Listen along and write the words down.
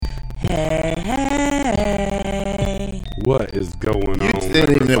What is going on? You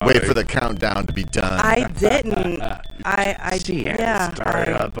didn't even everybody? wait for the countdown to be done. I didn't. I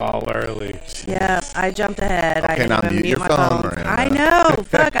Started up all early. Yeah, I jumped ahead. Okay, I now didn't even mute your my phone, phone. Miranda. I know.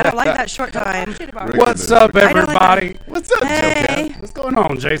 Fuck, I don't like that short time. What's up, I don't like everybody? What's up, Hey. Joe? What's going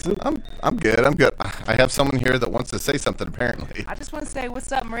on, Jason? I'm good. I'm good. I have someone here that wants to say something. Apparently. I just want to say what's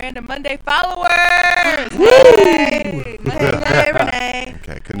up, Miranda Monday followers. Hey, Hey, Renee.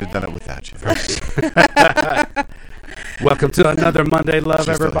 Okay, I couldn't have done it without you. Welcome to another Monday Love,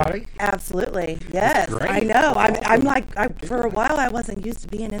 She's still everybody. Absolutely. Yes. Great. I know. I'm like, for a while, I wasn't used to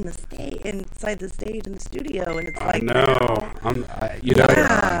being inside the stage in the studio, and it's I like, know.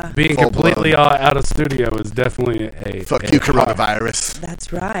 Yeah. Being Full completely blown. out of studio is definitely a Fuck you, coronavirus.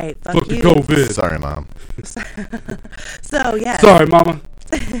 That's right. Fuck the you. COVID. Sorry, Mom. So, yeah. Sorry, Mama.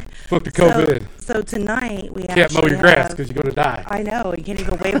 Fuck the COVID. So tonight, we Can't mow actually your grass have- because you're gonna die. I know. You can't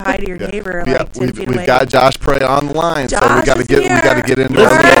even wave hi to your neighbor. Yeah, like 10 feet we've away. got Josh Prey on the line, so we Josh got to is get here. into All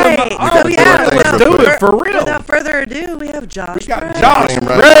our right. we gotta So, do yeah, our thing let's real do quick. it for real. Without further ado, we have Josh. We got Prey. Josh Right,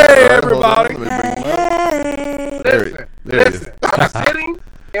 Prey, right, hold on, everybody. let me bring him up. Hey. There he is. Listen, I'm sitting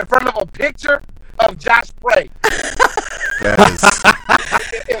in front of a picture of Josh Prey. That is-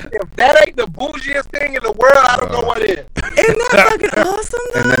 If that ain't the bougiest thing in the world, I don't know what is. Isn't that fucking awesome,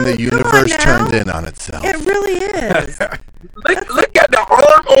 though? and then the Come on universe now. turned in on itself. It really is. Look at the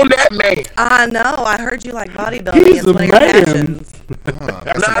arm on that man. I know. I heard you like bodybuilding. He's It's a one of your man. passions. Huh, Now,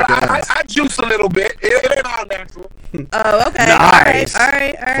 that's some guns. I juice a little bit. It ain't all natural. Oh, okay. Nice. All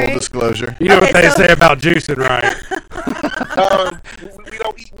right. Full disclosure. You know Okay, what they so- say about juicing, right? We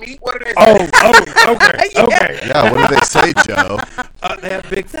don't eat meat. What do they say? Oh, okay, Yeah. okay. Yeah, what did they say, Joe? They have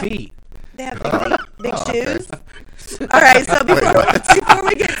big feet. They have big shoes. All right. So before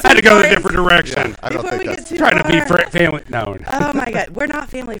we get too I had to go far a different direction. I don't Before we think get that's too Trying to be far- family. No. Oh my God, we're not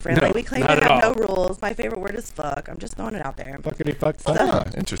family friendly. No, We claim not to at have no all. rules. My favorite word is fuck. I'm just throwing it out there. Fuckity fuck fuck. ah,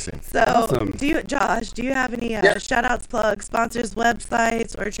 interesting. So, Awesome. Josh, do you have any Yeah. shout outs, plugs, sponsors,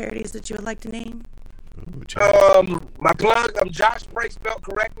 websites, or charities that you would like to name? Ooh, Joe. My plug, I'm Josh Prey, spelled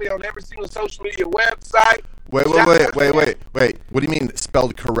correctly on every single social media website. Wait. What do you mean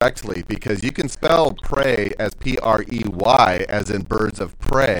spelled correctly? Because you can spell prey as Prey, as in birds of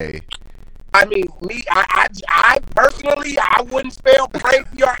prey. I mean, me, I personally, I wouldn't spell Prey,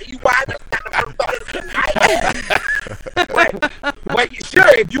 P-R-E-Y. That's not the first thought. Wait, sure,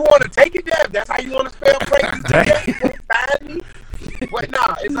 if you want to take it there, if that's how you want to spell Prey, you do that, you can find me. But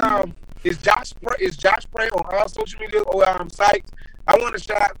nah, it's Josh Prey on all social media sites. I want to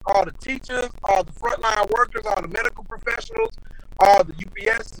shout out all the teachers, all the frontline workers, all the medical professionals, all the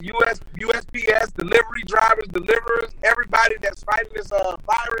UPS, USPS, delivery drivers, deliverers, everybody that's fighting this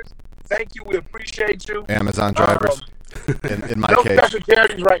virus. Thank you. We appreciate you. Amazon drivers, in my No case. special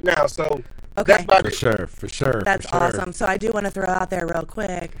charities right now, so Okay. that's about For it. sure. That's for sure. awesome. So I do want to throw out there real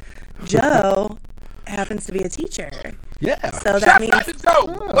quick. Joe happens to be a teacher. Yeah. So that Shout means out to Joe.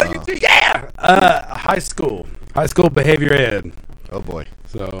 What do you think? Yeah. High school behavior ed. Oh boy,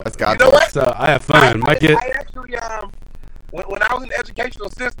 So that's God's You know work. what? So I have fun. I actually, when I was in the educational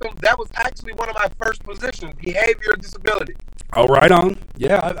system, that was actually one of my first positions, behavior disability. Oh, right on.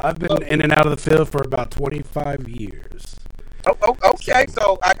 Yeah, I've been in and out of the field for about 25 years. Okay,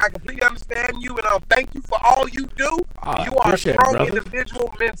 so I completely understand you, and thank you for all you do. I You are a appreciate it, strong brother.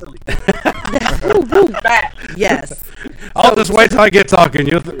 individual mentally. That. yes. I'll just wait till I get talking.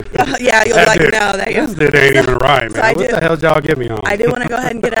 You'll Yeah, you'll be like, no, that this dude ain't even right, man. I What do- the hell did y'all get me on? I do want to go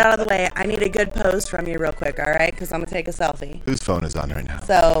ahead and get it out of the way. I need a good pose from you real quick, all right? Because I'm going to take a selfie. Whose phone is on right now?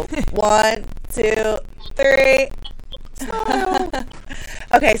 So, 1, 2, 3.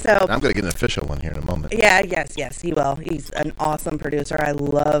 Okay, so I'm gonna get an official one here in a moment. yes, he will. He's an awesome producer. I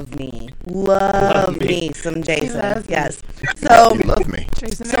love me some Jason. Yes. So, You love me.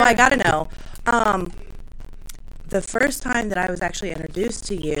 so I gotta know. The first time that I was actually introduced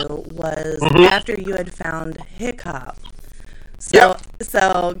to you was after you had found Hiccup. So,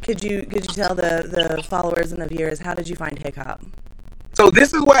 so could you tell the followers and the viewers, how did you find Hiccup? So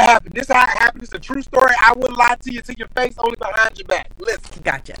this is what happened. This is how it happened. It's a true story. I wouldn't lie to you to your face, only behind your back. Listen.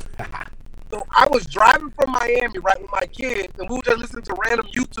 Gotcha. So I was driving from Miami, right, with my kids, and we were just listening to random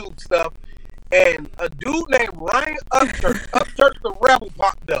YouTube stuff, and a dude named Ryan Upchurch the Rebel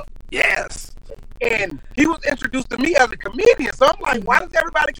popped up. yes. And he was introduced to me as a comedian. So I'm like, why does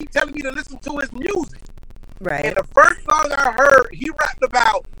everybody keep telling me to listen to his music? Right. And the first song I heard, he rapped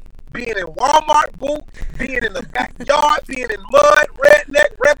about being in Walmart boots, being in the backyard, being in mud,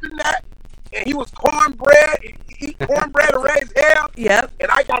 redneck, repping that. And he was cornbread. He eat cornbread and raise hell. Yep.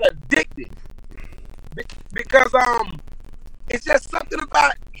 And I got addicted. Because it's just something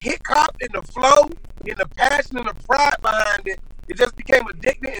about hip hop and the flow and the passion and the pride behind it, it just became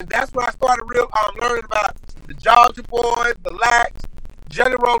addicted, and that's when I started learning about the Georgia Boys, the Lax,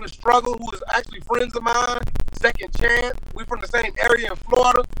 Jelly Roll and Struggle, who is actually friends of mine, Second Chance. We from the same area in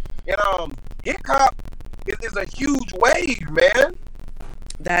Florida, and hip hop is a huge wave, man.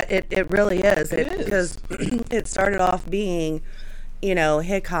 That it really is. It is. Because it started off being,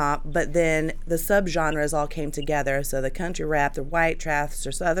 hip hop, but then the subgenres all came together. So the country rap, the white trash,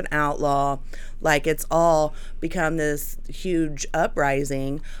 or southern outlaw, like it's all become this huge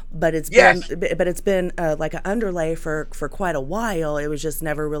uprising. But it's been like an underlay for quite a while. It was just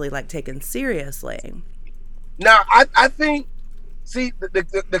never really like taken seriously. Now I think, see,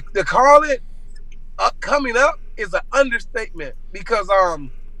 the call it coming up is an understatement, because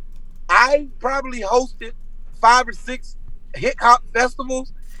I probably hosted 5 or 6 hip hop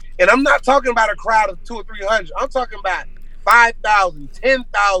festivals, and I'm not talking about a crowd of 200 or 300. I'm talking about 5,000,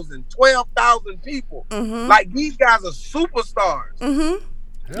 10,000, 12,000 people. Mm-hmm. Like, these guys are superstars. Mm-hmm.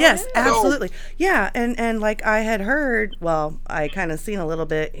 Yes, absolutely. Yeah, and like I had heard, well, I kind of seen a little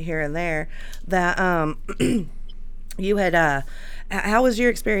bit here and there that you had how was your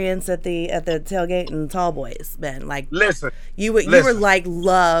experience at the tailgate and Tall Boys, Ben? Like, Listen, you were like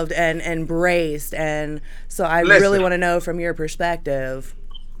loved and embraced, and so I really want to know from your perspective.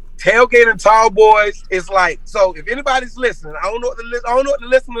 Tailgate and Tall Boys is like, so if anybody's listening, I don't know what the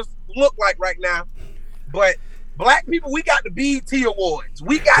listeners look like right now, but Black people, we got the BET Awards.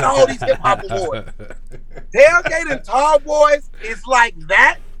 We got all these hip hop awards. Tailgate and Tall Boys is like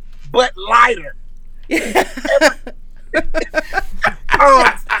that, but lighter.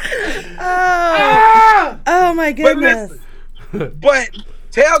 Oh my goodness. But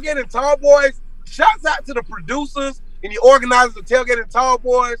Tailgate and Tall Boys, shouts out to the producers and the organizers of Tailgate and Tall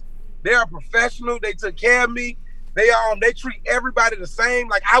Boys. They are professional. They took care of me. They treat everybody the same.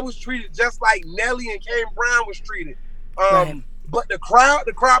 Like, I was treated just like Nelly and Kane Brown was treated. Right. But the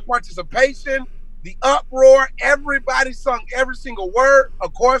crowd participation, the uproar, everybody sung every single word.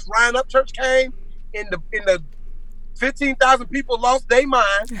 Of course, Ryan Upchurch came. In the 15,000 people lost their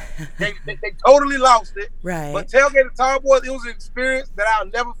mind. They totally lost it. Right. But Tailgate and Tall Boys, it was an experience that I'll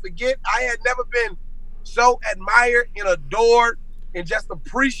never forget. I had never been so admired and adored and just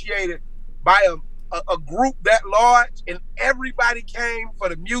appreciated by a group that large, and everybody came for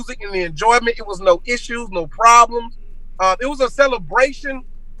the music and the enjoyment. It was no issues, no problems. It was a celebration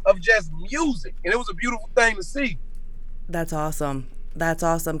of just music, and it was a beautiful thing to see. That's awesome. That's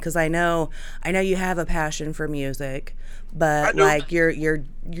awesome, because I know you have a passion for music, but like your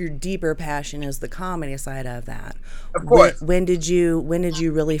deeper passion is the comedy side of that. Of course. When did you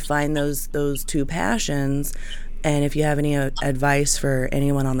really find those two passions? And if you have any advice for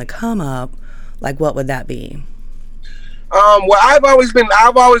anyone on the come up, like, what would that be? Well, I've always been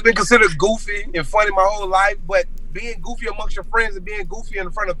considered goofy and funny my whole life, but being goofy amongst your friends and being goofy in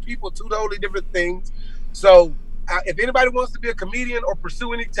front of people, two totally different things. So if anybody wants to be a comedian or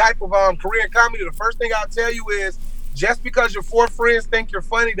pursue any type of career in comedy, the first thing I'll tell you is, just because your 4 friends think you're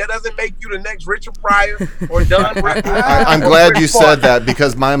funny, that doesn't make you the next Richard Pryor or Don Rickles. I'm glad you said that,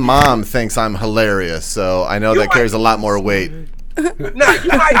 because my mom thinks I'm hilarious, so I know that carries a lot more weight. Now,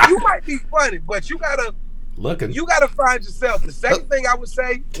 you might be funny, but you gotta find yourself. The second thing I would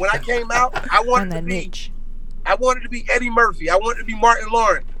say, when I came out, I wanted to be Eddie Murphy. I wanted to be Martin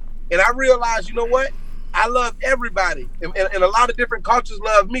Lawrence. And I realized, you know what? I love everybody, and a lot of different cultures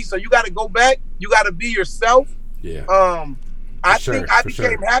love me. So you got to go back. You got to be yourself. Yeah. I think I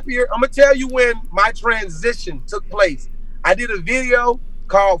became happier. I'm gonna tell you when my transition took place. I did a video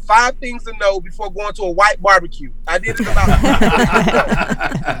called 5 Things to Know Before Going to a White Barbecue. I did it about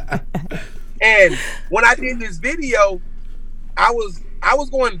and when I did this video, I was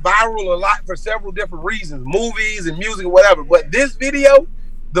going viral a lot for several different reasons, movies and music and whatever. But this video,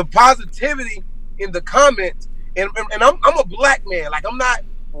 the positivity in the comments, and I'm a black man. Like, I'm not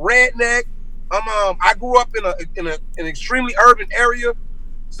redneck. I grew up in an extremely urban area,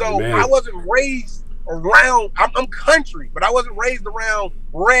 so I wasn't raised around. I'm country, but I wasn't raised around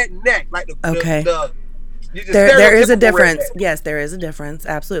redneck. Like there is a difference. Redneck. Yes, there is a difference.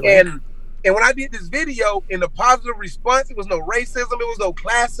 Absolutely. And when I did this video, in the positive response, it was no racism, it was no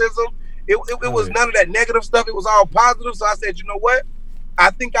classism, it was none of that negative stuff. It was all positive. So I said, you know what?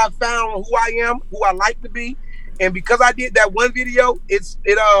 I think I found who I am, who I like to be, and because I did that one video, it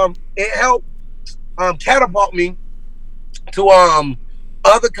helped catapult me to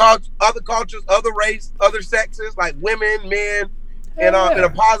other cultures, other race, other sexes, like women, men, and in a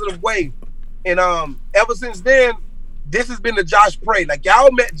positive way. And ever since then, this has been the Josh Prey. Like,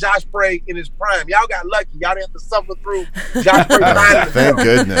 y'all met Josh Prey in his prime. Y'all got lucky. Y'all didn't have to suffer through Josh Prey. Thank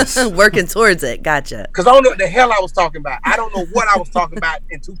goodness. Working towards it. Gotcha. Because I don't know what the hell I was talking about. I don't know what I was talking about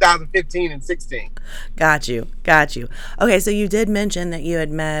in 2015 and 16. Got you. Okay, so you did mention that you had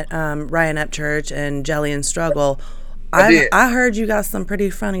met Ryan Upchurch and Jelly and Struggle. I heard you got some pretty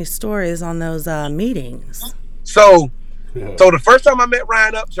funny stories on those meetings. So the first time I met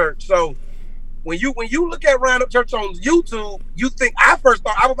Ryan Upchurch, so when you look at Ryan Upchurch on YouTube, you think I was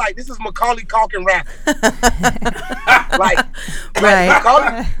like, this is Macaulay Culkin rapping. Right.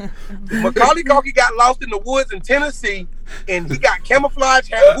 Macaulay Culkin got lost in the woods in Tennessee, and he got camouflage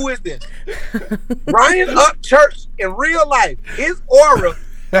hat. Who is this? Ryan Upchurch in real life, his aura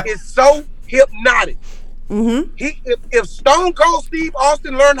is so hypnotic. Mm-hmm. If Stone Cold Steve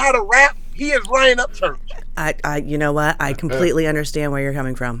Austin learned how to rap, he is Ryan Upchurch. I you know what? I completely understand where you're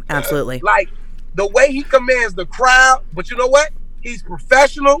coming from. Absolutely. Like the way he commands the crowd, but you know what? He's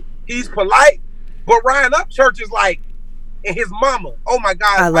professional. He's polite. But Ryan Upchurch is like, and his mama. Oh my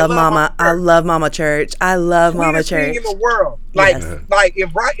God! I love Mama. I love Mama Church. I love Mama Church. Thing in the world. Like, Yes. like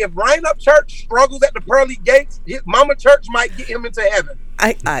if Ryan Upchurch struggles at the pearly gates, his Mama Church might get him into heaven.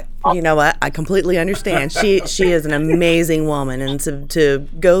 I you know what? I completely understand. She is an amazing woman, and to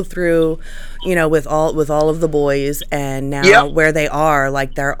go through, with all of the boys, and now Yep. where they are,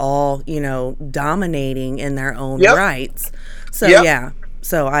 like they're all dominating in their own Yep. rights. So Yep. yeah.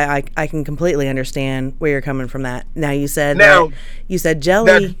 So I can completely understand where you're coming from. That now you said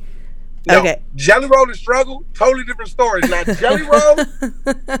Jelly. No, Okay. Jelly Roll and Struggle, totally different stories. Now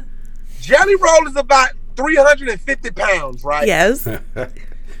Jelly Roll is about 350 pounds, right? Yes.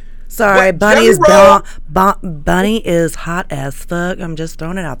 Sorry, But Bunny is Jelly Bunny is hot as fuck. I'm just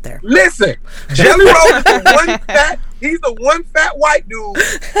throwing it out there. Listen, Jelly Roll is he's the one fat white dude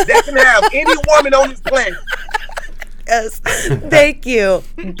that can have any woman on this planet. Yes. Thank you.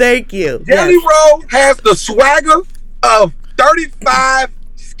 Jelly Yes. Roll has the swagger of 35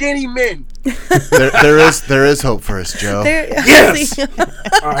 skinny men. there is hope for us, Joe. Yes!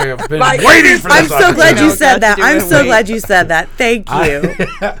 I have been Like, waiting for this. I'm so glad you opportunity. said that. to I'm it, so wait. glad you said that. Thank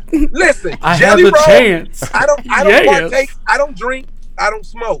you. Listen, I have Jelly the Roll, chance. I don't Yes. partake, I don't drink, I don't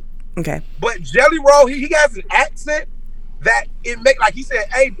smoke. Okay. But Jelly Roll, he has an accent that it make like he said,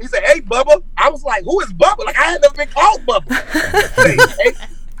 hey, Bubba. I was like, who is Bubba? Like I had never been called Bubba.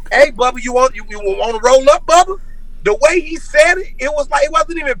 hey, Bubba, you want to roll up, Bubba? The way he said it, it was like it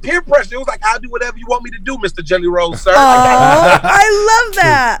wasn't even peer pressure. It was like, I'll do whatever you want me to do, Mr. Jelly Roll, sir. Oh, I love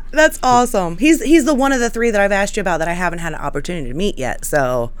that. That's awesome. He's the one of the three that I've asked you about that I haven't had an opportunity to meet yet.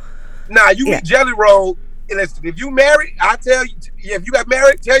 So Nah, you Yeah. meet Jelly Roll. And listen, if you married, I tell you, if you got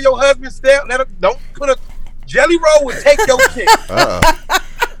married, tell your husband, don't put a Jelly Roll would take your chick.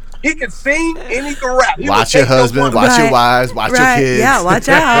 He can sing and he can rap. He will Watch your take husband, woman. watch your Right. wives, watch your right, kids. yeah, watch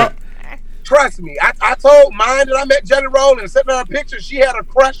out. Trust me. I told mine that I met Jelly Roll and sent her a picture. She had a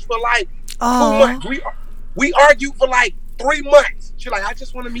crush for like 2 Aw. months. We argued for like 3 months. She's like, I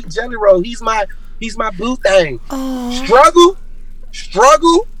just want to meet Jelly Roll. He's my boo thing. Oh,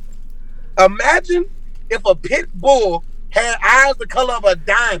 Struggle. Imagine if a pit bull had eyes the color of a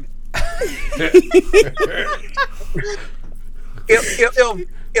diamond.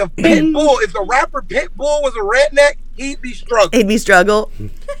 If Pitbull, if the rapper Pitbull was a redneck, he'd be Struggle. it'd be struggle.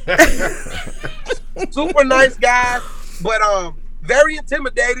 Super nice guy, but very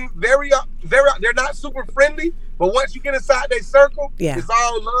intimidating. Very. They're not super friendly, but once you get inside their circle, Yeah. it's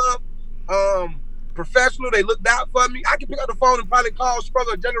all love. Professional. They looked out for me. I can pick up the phone and probably call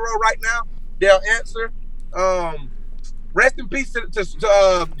Struggle or Jelly Roll right now. They'll answer. Rest in peace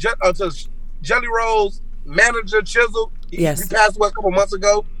to Jelly Roll's manager Chisel. Yes. He passed away a couple months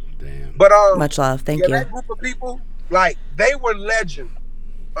ago. Damn. But Much love. Thank yeah, you. that group of people, like they were legend.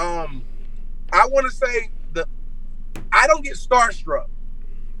 I want to say I don't get starstruck.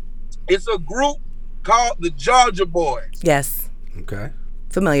 It's a group called the Georgia Boys. Yes. Okay.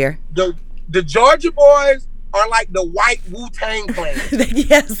 Familiar. The Georgia Boys are like the white Wu-Tang Clan.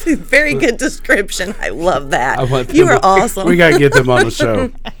 Yes. Very good description. I love that. I want You them- are awesome. We gotta get them on the show.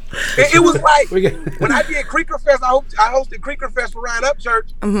 It was like We got- when I did Creeker Fest, I hosted Creeker Fest for Ryan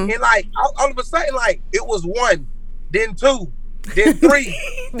Upchurch, Mhm. and like all of a sudden, like it was 1, then 2, then 3.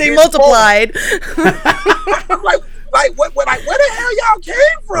 They then multiplied. 4. I'm like what? Like where the hell y'all came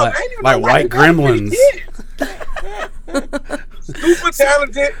from? Like- I ain't even like know why white you got gremlins. kids. Super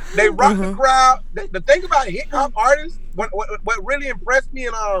talented. They rock the crowd. The thing about hip hop artists, what really impressed me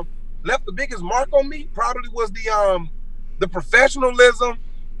and left the biggest mark on me probably was the professionalism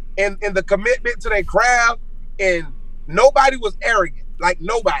and the commitment to their craft, and nobody was arrogant. Like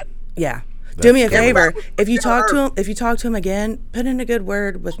nobody. Yeah. Do me a That's favor. cool. If you talk to him again, put in a good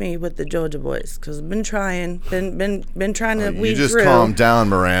word with me with the Georgia boys, because I've been trying to You weed just through. calm down,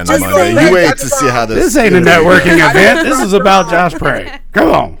 Miranda. Just Monday. say- You wait to see how This ain't a networking event. This is about Josh Prey. Come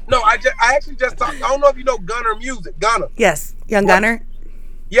on. No, I actually just talked. I don't know if you know Gunner Music. Gunner. Yes, young Gunner.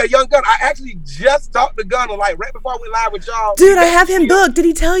 Yeah, Young Gunner. I actually just talked to Gunner like right before I went live with y'all. Dude, I have him booked. Did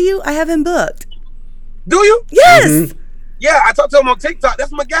he tell you? I have him booked. Do you? Yes. Yeah, I talked to him on TikTok.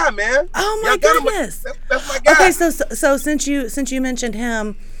 That's my guy, man. Oh my Young Gunner, goodness. that's my guy. Okay, so since you mentioned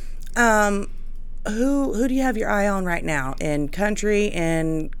him, who do you have your eye on right now in country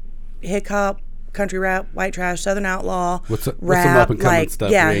and hip hop, country rap, white trash, Southern outlaw, What's some rap, up-and-coming like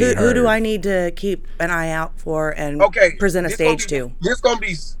stuff yeah, you ain't who do heard? I need to keep an eye out for and Okay, present a this gonna stage be- to?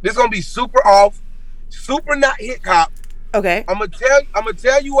 This gonna be super off, super not hip hop. Okay. I'm gonna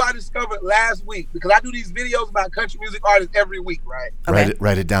tell you what I discovered last week, because I do these videos about country music artists every week, right? Okay.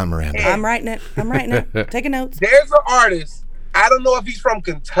 Write it down, Miranda. I'm writing it. Taking notes. There's an artist. I don't know if he's from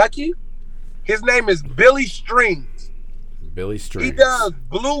Kentucky. His name is Billy Strings. Billy Strings. He does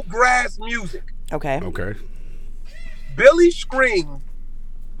bluegrass music. Okay. Okay. Billy Strings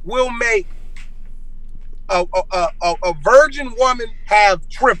will make a virgin woman have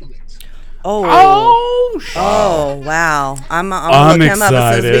triplets. Oh, wow. I'm gonna look him up as soon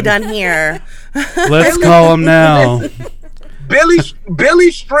as we excited. done here. Let's call him now.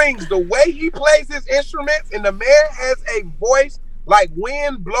 Billy Strings, the way he plays his instruments, and the man has a voice like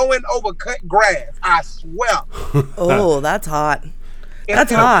wind blowing over cut grass. I swear. Oh, that's hot. And,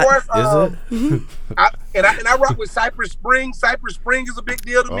 That's and hot. Of course, Is it? I rock with Cypress Spring. Cypress Spring is a big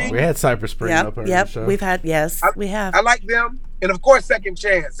deal to me. We had Cypress Spring up on the Yep. show. We've had we have. I like them, and of course, Second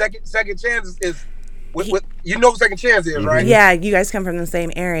Chance. Second Chance is with you know what Second Chance is, right? Yeah, you guys come from the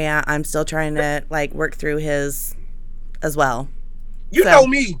same area. I'm still trying to like work through his as well. You So- know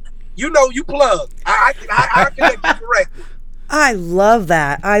me. You know you plug. I connect you correctly. I love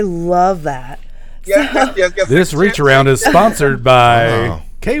that. Yes. This Second reach Chance. around is sponsored by Oh.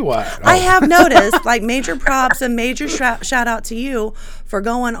 KY. I have noticed, like, major props and major shout out to you for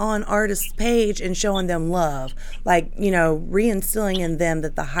going on artists' page and showing them love, like, you know, reinstilling in them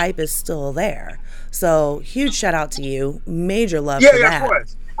that the hype is still there. So huge shout out to you, major love for Yeah, that. of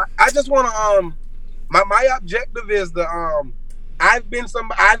course. I just want to my objective is I've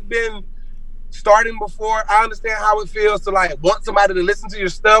been starting before. I understand how it feels to like want somebody to listen to your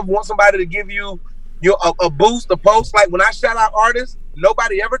stuff, want somebody to give you a boost, a post. Like when I shout out artists,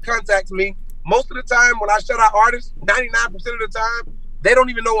 nobody ever contacts me. Most of the time when I shout out artists, 99% of the time, they don't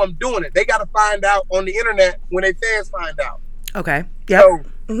even know I'm doing it. They got to find out on the internet when their fans find out. Okay. Yep.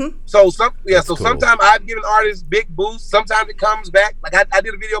 So Cool. sometimes I've given artists big boosts. Sometimes it comes back. Like I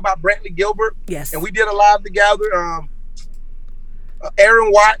did a video about Brantley Gilbert. Yes. And we did a live together.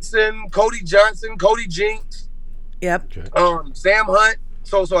 Aaron Watson, Cody Johnson, Cody Jinks, Yep. Sam Hunt.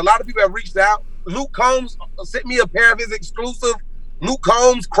 So a lot of people have reached out. Luke Combs sent me a pair of his exclusive Luke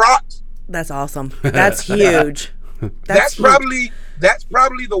Combs Crocs. That's awesome. That's huge. That's huge.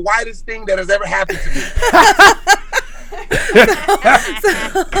 probably the whitest thing that has ever happened to me.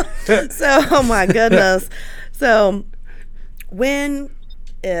 So, oh my goodness. So,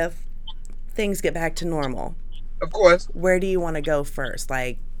 if things get back to normal, Of course. where do you want to go first?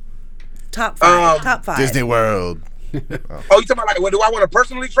 Like, top five. Top five. Disney World. Oh, you talking about like, well, do I want to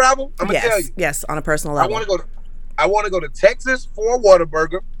personally travel? I'm gonna tell you. Yes, on a personal I level. want to go to Texas for a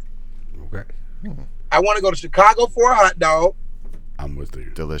Whataburger. Okay. I want to go to Chicago for a hot dog. I'm with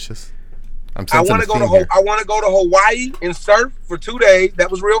you. Delicious. I'm I sensing want a to go to theme here. I want to go to Hawaii and surf for 2 days. That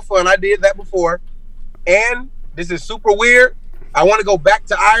was real fun. I did that before. And this is super weird. I want to go back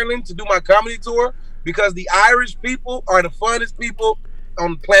to Ireland to do my comedy tour because the Irish people are the funnest people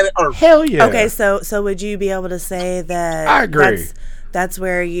on planet Earth. Hell yeah. Okay, so would you be able to say that I agree. That's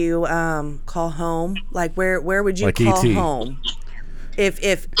where you call home? Like where would you Like call E.T.. home?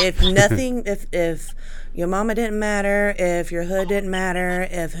 If nothing if your mama didn't matter, if your hood didn't matter,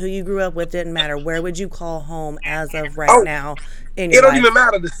 if who you grew up with didn't matter, where would you call home as of right now in your It don't life? even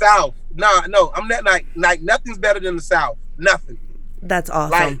matter. The South. No, I'm not like nothing's better than the South. Nothing. That's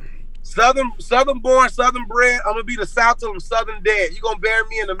awesome. Like Southern born, Southern bred. I'm gonna be the South till I'm Southern dead. You gonna bury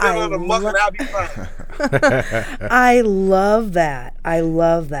me in the middle I of the muck and I'll be fine. I love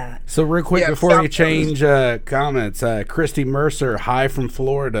that. So real quick Yeah, before South you change comments, Christy Mercer, hi from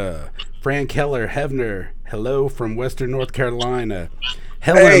Florida. Fran Keller Hevner, hello from Western North Carolina.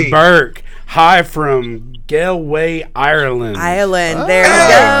 Helen Hey. Burke, hi from Galway, Ireland. Ireland. There Hey, you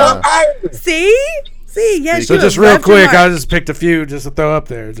go. fuck Ireland. See? See, yes, So you just have real left your quick, mark. I just picked a few just to throw up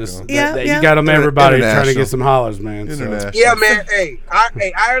there. Just Yeah, that yeah. you got them, everybody trying to International. get some hollers, man. So. International. Yeah, man.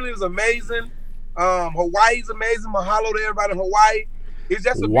 Hey, Ireland is amazing. Hawaii's amazing. Mahalo to everybody in Hawaii. It's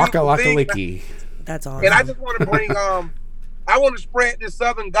just a Waka beautiful laka thing. licky. That's awesome. And I just want to bring, I want to spread this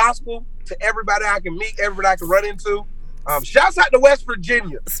Southern gospel to everybody I can meet, everybody I can run into. Shouts out to West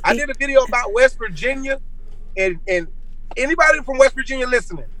Virginia. I did a video about West Virginia, and anybody from West Virginia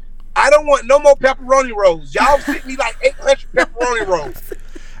listening, I don't want no more pepperoni rolls. Y'all sent me like 800 pepperoni rolls.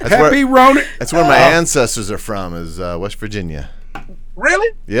 Happy Ronan. That's where my ancestors are from, is West Virginia.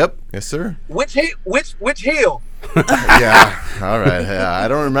 Really? Yep. Yes, sir. Which hill? Yeah. All right. Yeah, I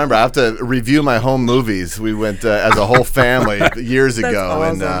don't remember. I have to review my home movies. We went as a whole family years ago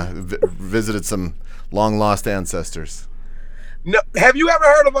awesome. and visited some long lost ancestors. No. Have you ever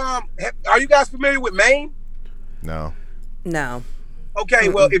heard of are you guys familiar with Maine? No. No. Okay,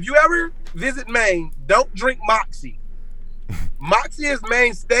 well, if you ever visit Maine, don't drink Moxie. Moxie is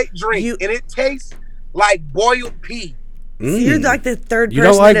Maine's state drink, and it tastes like boiled pea. You're like the third You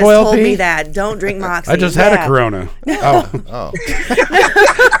don't person like that has boiled told pea? me that. Don't drink Moxie. I just had a Corona. Oh, Oh.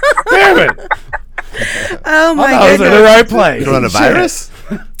 damn it. Oh my I was in the goodness. right place.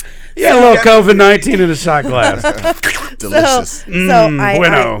 Coronavirus? Yeah, a little COVID-19 in a shot glass. Delicious.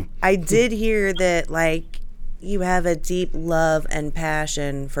 Bueno. I did hear that like you have a deep love and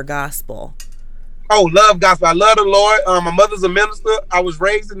passion for gospel. Oh, love gospel. I love the Lord. My mother's a minister. I was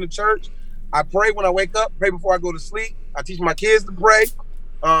raised in the church. I pray when I wake up, pray before I go to sleep. I teach my kids to pray.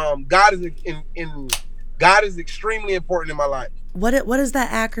 God is extremely important in my life. What is that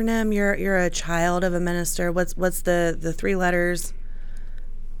acronym? You're a child of a minister. What's the three letters?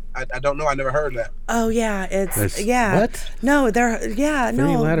 I don't know. I never heard that. Oh yeah, There's- yeah. what? No, no.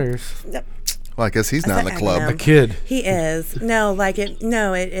 3 letters. Well, I guess he's not in the That's club. acronym. A kid. He is. No, like it.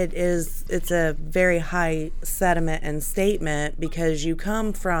 No, it is. It's a very high sentiment and statement because you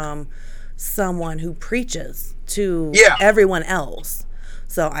come from someone who preaches to everyone else.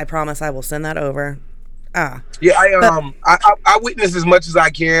 So I promise I will send that over. Yeah, I witness as much as I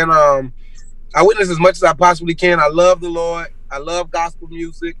can. I witness as much as I possibly can. I love the Lord. I love gospel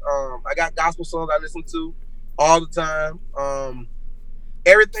music. I got gospel songs I listen to all the time.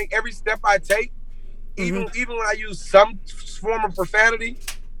 Every step I take, even when I use some form of profanity,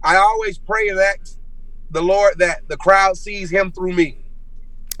 I always pray and ask the Lord that the crowd sees Him through me.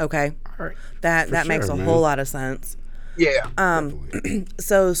 Okay, that makes a whole lot of sense. Yeah.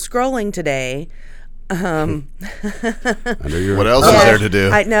 So scrolling today. What else is there to do?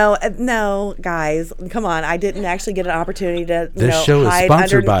 No, guys, come on! I didn't actually get an opportunity to. This show is hide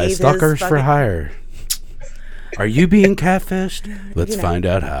sponsored by underneath Stalkers his for fucking- Hire. Are you being catfished? Let's find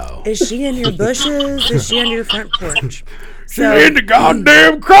out how. Is she in your bushes? Is she on your front porch? She's in the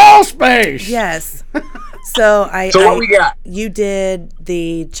goddamn crawl space. Yes. So what we got? You did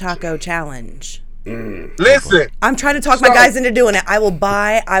the Chaco challenge. Listen, I'm trying to talk my guys into doing it. I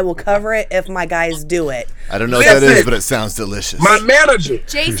will cover it if my guys do it. I don't know what that is, but it sounds delicious. my manager,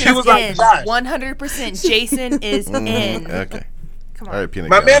 Jason's she was like, in. Josh. 100%. Jason is in. Okay. Come All on. right, peanut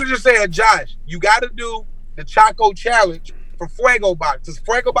My gallery. manager said, Josh, you got to do the Chaco challenge for Fuego Box. Because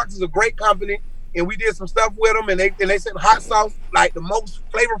Fuego Box is a great company, and we did some stuff with them, and they sent hot sauce, like the most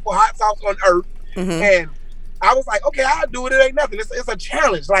flavorful hot sauce on earth. And I was like, okay, I'll do it. It ain't nothing. It's a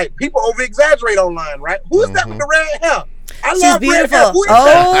challenge. Like, people over exaggerate online, right? Who is that with the red hair? I She's love red hair. beautiful. Who is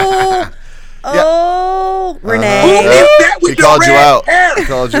that? Oh, Who Renee. is that with He the called you red out. hair? He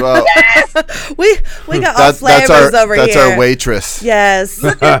called you out. We got all flavors over here. That's our waitress. Yes.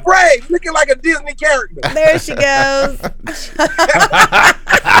 Look at Brave, looking like a Disney character. There she goes.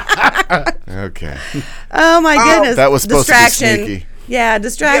 Okay. Oh my goodness. That was supposed to be distraction. sneaky. Yeah,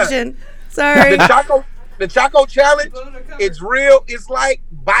 distraction. Sorry. The Chaco challenge, it's real. It's like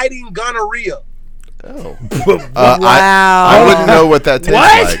biting gonorrhea. Oh. Wow. I wouldn't know what that tastes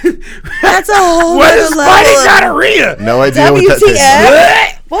like. That's a whole What other is level fighting of gonorrhea? No idea what that tastes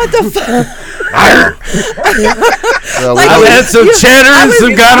like. WTF? What the fuck? Well, Like, I had some cheddar and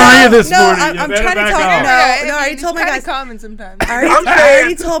some gonorrhea this morning. I'm You better trying to back talk. off. No, I already told my It's guys. kinda common sometimes. I I'm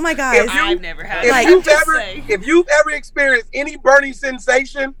already saying, told my guys. I've never had If it. you've Just ever, saying. if you've ever experienced any burning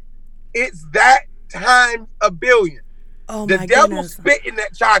sensation, it's that times a billion. Oh The my devil goodness. spit in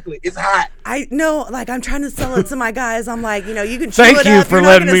that chocolate. It's hot. I know, like I'm trying to sell it to my guys. I'm like, you can chew Thank it you up. for You're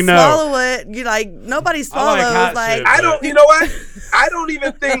letting not me gonna know. swallow it. You like nobody swallows. hot Like shit. I don't. You know what? I don't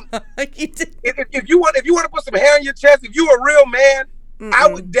even think you did- if you want to put some hair on your chest, if you're a real man, I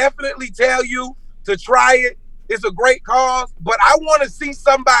would definitely tell you to try it. It's a great cause, but I want to see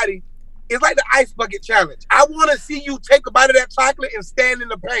somebody. It's like the ice bucket challenge. I want to see you take a bite of that chocolate and stand in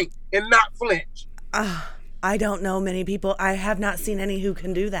the paint and not flinch. I don't know many people. I have not seen any who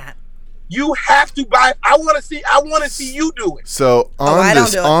can do that. You have to buy. I want to see you do it. So I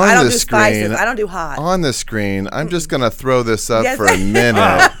don't do it. I don't do spices. screen, I don't do hot. on the screen, I'm just gonna throw this up Yes. for a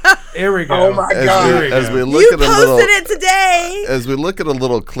minute. Here we go. Oh my God. As we look You at a little, posted it today. as we look at a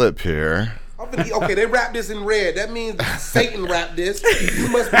little clip here. Okay, they wrapped this in red. That means Satan wrapped this. You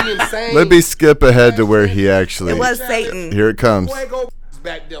must be insane. Let me skip ahead to where he actually. It was Satan. Here it comes. Boy, go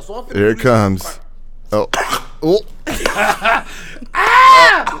back there. So I'm finna Here do it this. comes. Oh. Oh.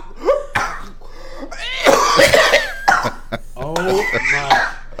 Oh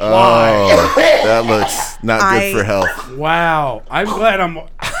my! Oh, that looks not good for health. Wow! I'm glad I'm.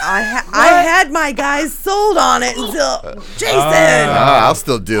 I had my guys sold on it until Jason. I'll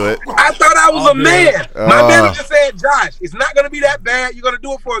still do it. I thought I was I'll a do man. it. My manager said, Josh, it's not going to be that bad. You're going to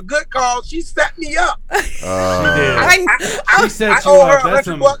do it for a good cause. She set me up. She did. I She set I you owe her up. That's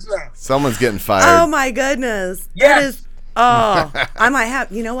some. $100 now. Someone's getting oh fired. my goodness. Yes. That is. Oh, I might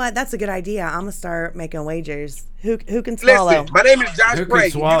have. You know what? That's a good idea. I'm gonna start making wagers. Who can swallow? Listen, my name is Josh Who can Craig.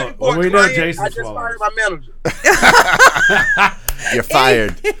 If swallow? you're looking for a Well, we know client, Jason I just swallows. fired my manager. You're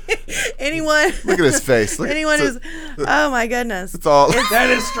fired. Anyone? Look at his face. Look Anyone at, who's. Oh my goodness. it's all. That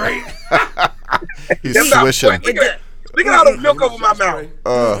is straight. He's That's not- swishing. Look at that. Look at all the milk over my mouth.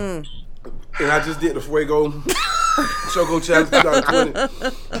 And I just did the Fuego Choco Challenge 2020.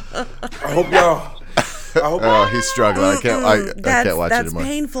 I hope y'all. Oh, he's struggling. I can't watch it That's anymore.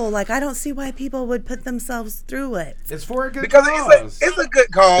 painful. Like I don't see why people would put themselves through it. It's for a good Because cause. it's a good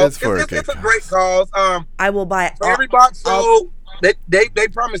cause. It's for a good it's a great cause. I will buy For every box sold, they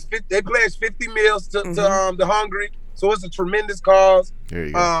promised they pledged 50 meals to the hungry. So it's a tremendous cause. Here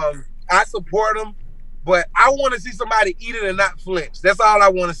you go. I support them, but I want to see somebody eat it and not flinch. That's all I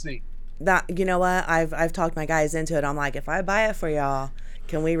want to see. that. You know what? I've talked my guys into it. I'm like, if I buy it for y'all,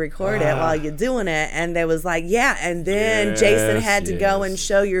 can we record it while you're doing it? And they was like, yeah. And then Jason had to go and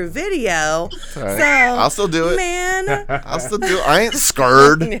show your video. All right. So I'll still do it. man. I'll still do it. I ain't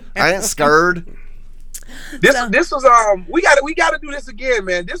scared. I ain't scared. This was we got to do this again,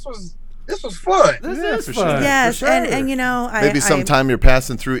 man. This was fun. This is for fun. sure. Yes, for and sure. you know, Maybe sometime you're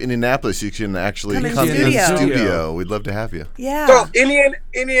passing through Indianapolis, you can actually Come in come in the studio. studio. We'd love to have you. yeah. So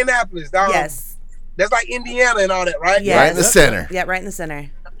Indianapolis, Yes. that's like Indiana and all that, right? Yes. Right in the center. Yeah, right in the center.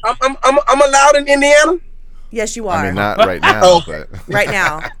 I'm allowed in Indiana. Yes, you are. I mean, not right now, Oh. but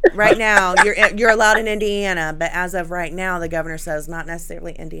Right now, you're allowed in Indiana, but as of right now, the governor says not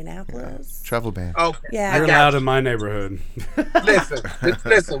necessarily Indianapolis. travel ban. Okay. Yeah. You're I got allowed you. in my neighborhood.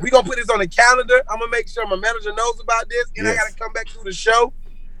 Listen. We gonna put this on the calendar. I'm gonna make sure my manager knows about this, and I Yes. gotta come back to the show,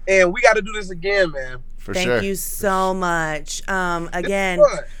 and we got to do this again, man. For Thank sure. you so much. Again, It's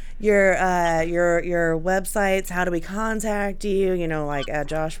fun. your websites. How do we contact you? You know, like at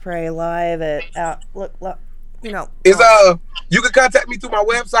Josh Pray Live at look. You know, It's you can contact me through my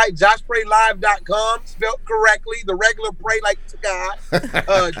website, joshpraylive.com, spelled correctly, the regular pray like to God.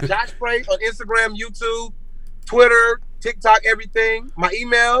 Josh Pray on Instagram, YouTube, Twitter, TikTok, everything. My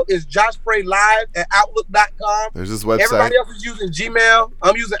email is joshpraylive@outlook.com. There's this website. Everybody else is using Gmail.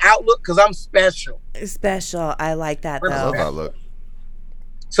 I'm using Outlook because I'm special. special. I like that I though. love Outlook.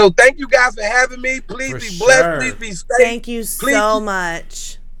 So thank you guys for having me. Please For be blessed. sure. Please be safe. Thank you Please so keep-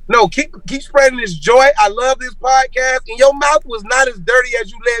 much. No, keep spreading this joy. I love this podcast. And your mouth was not as dirty as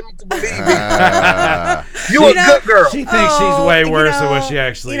you led me to believe. You a You know, good girl. She thinks she's way you worse than what know, she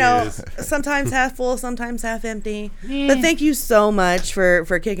actually you know, is. Sometimes half full, sometimes half empty. But thank you so much for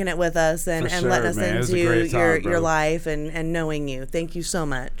kicking it with us and For letting sure, us man. It was a into great time, your brother. life and knowing you. Thank you so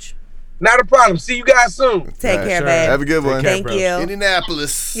much. Not a problem. See you guys soon. Take Right, care, sure. babe. Have a good Take one. care, Thank bro. you.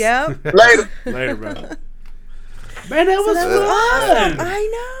 Indianapolis. Yep. Later. Later, bro. Man, that was That was fun. awesome.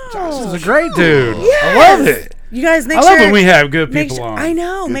 I know. This is a great dude. Yes. I love it. You guys make I sure. love when we have good make people sure, on. I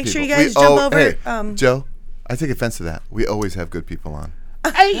know. Good make sure you people. guys jump over. Hey, Joe, I take offense to that. We always have good people on.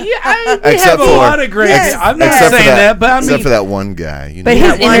 We Except have a for- lot of great. Yes. I'm not Except for saying that, but I except mean, for that one guy. You know. But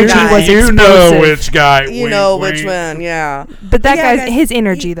his Yeah, one energy guy. was you explosive. know which guy. You wink, know which wink. one, yeah. But that Yeah, guy's his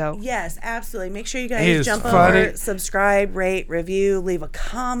energy though. Yes, absolutely. Make sure you guys He is jump funny. over, subscribe, rate, review, leave a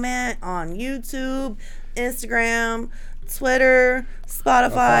comment on YouTube, Instagram, Twitter,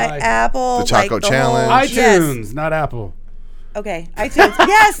 Spotify, Apple, The Choco like the Challenge. whole, iTunes, not Apple. Okay, iTunes.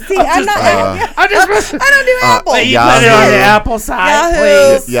 Yes, see, I'm not. I just I don't do Apple. you put it on the Yahoo. Apple side,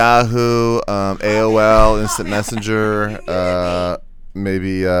 Yahoo. please. Yahoo, AOL, Instant Messenger,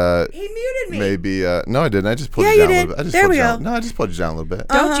 maybe He muted me. maybe no, I didn't. I just pulled Yeah, you you down a did. little bit. I just There pulled we you go. down. No, I just pulled you down a little bit.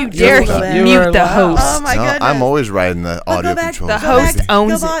 Don't you You dare were allowed. You mute were the allowed. host. Oh my No, goodness. I'm always riding the But audio go back, controls. The go host back, owns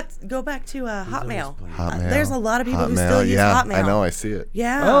go it. back, go back to Hotmail. Hotmail. There's a lot of people who Hotmail, still use yeah, Hotmail. I know. I see it.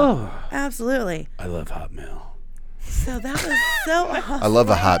 Yeah. Oh. Absolutely. I love Hotmail. So that was so awesome. I love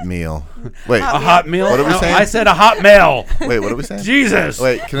a hot meal. Wait, A hot meal? What are we No, saying? I said a hot mail. wait. What are we saying? Jesus.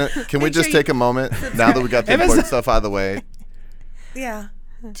 Wait, can we just sure take a moment now that we got the If it's- important stuff out of the way Yeah.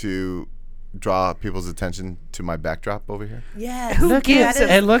 to draw people's attention to my backdrop over here? Yes. Look That at is-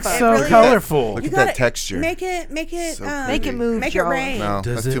 it. looks it so really is. colorful. Look You at that gotta texture. Make it, So Make it pretty. move, make it Joel. rain. No,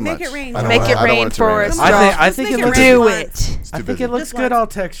 Does that's it? too Make much. it rain. I don't Make want- it I don't rain want it to for rain. us, Come I on, think, just I think make it it looks rain. Do Come on. it. I think it looks Just good watch. all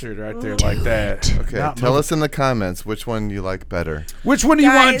textured right there like that. Okay, Not tell move- us in the comments which one you like better. Which one do you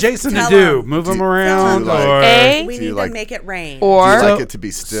want Guys, Jason to tell do? 'em. Move them Do- around do you like- or A, We Do need you to like- make it rain. Do or you So- like it to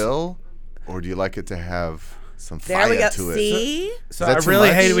be still, or do you like it to have some there fire we go. to it? See? So Is that I too really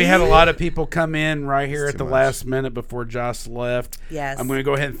much? hated we had a lot of people come in right here It's at too the much. last minute before Josh left. Yes. I'm going to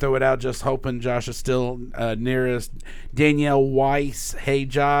go ahead and throw it out, just hoping Josh is still nearest. Danielle Weiss. Hey,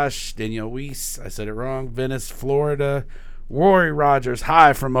 Josh. Danielle Weiss. I said it wrong. Venice, Florida. Rory Rogers.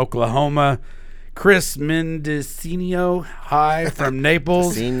 Hi from Oklahoma. Chris Mendocino. Hi from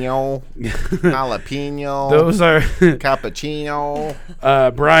Naples. Jalapeno, jalapeno, Those are cappuccino.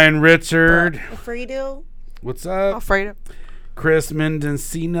 Brian Richard. Fredo. What's up? Alfredo. Chris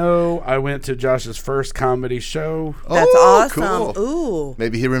Mendocino. I went to Josh's first comedy show. That's Oh, awesome. cool. Ooh.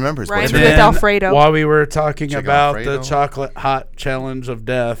 Maybe he remembers. Ryan What's with her Then, name? Alfredo. while we were talking Chicken about Alfredo? the chocolate hot challenge of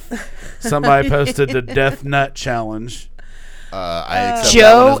death, somebody posted the death nut challenge. I accept that one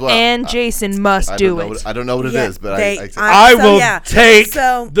Joe as well. and Jason must I do don't know it. what- I don't know what it Yeah, is, but they- I accept I So, will yeah. take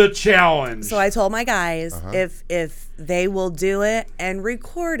So- the challenge. So I told my guys Uh-huh. if they will do it and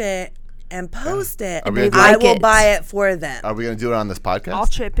record it and post it, Are we gonna do I it? will Like buy it. it for them. Are we going to do it on this podcast? I'll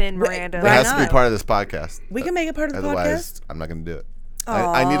chip in, Miranda. It Why has to be not? part of this podcast. We can make it part of the Otherwise, podcast. I'm not going to do it.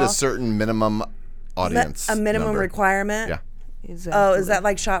 I need a certain minimum audience. A minimum number. requirement. Yeah. Oh, is that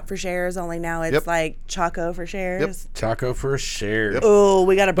like shop for shares? Only now it's Yep. like Choco for shares. Taco for a share. Yep. Oh,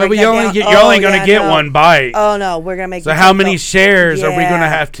 we gotta break But we that only down. get, you're only going to yeah, get no. one bite. Oh no, we're gonna make. So you how take many the- shares are we going to Yeah.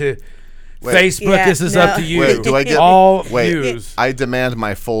 have to? Wait. Facebook, Yeah, this is no. up to you. Wait, do I get all wait? views? I demand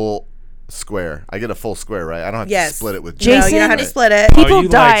my full square. I get a full square, right? I don't have Yes. to split it with No, Jason- you don't have to split it. People Oh, you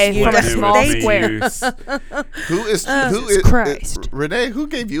die like from a splitting it small with square. views. Who is Jesus Christ. Renee? Who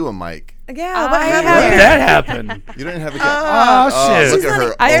gave you a mic? Yeah, what I happened? How did have- that happen? You didn't have a. Oh, shit. Look at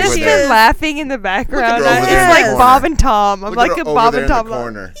her. I've over just there. been laughing in the background. her over It's there in the like corner. Bob and Tom. I'm Look like at a her over Bob there and in Tom. the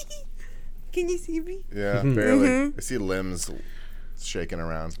corner. Can you see me? Yeah, barely. I see limbs shaking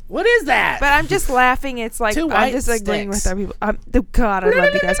around. What is that? But I'm just laughing. It's like Two I'm white just agreeing with sticks. other people. God, I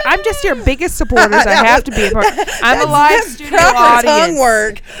love you guys. I'm just your biggest supporters. I have to be a part. I'm a live studio Proper tongue audience.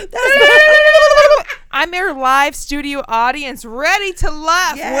 work. I'm your live studio audience, ready to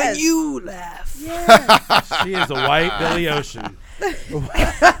laugh Yes. when you laugh. She is a white Billy Ocean.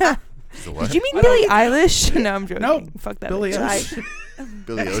 So what? Did you mean Billie Eilish? No, I'm joking. Nope. Fuck that. Billy bitch. Ocean.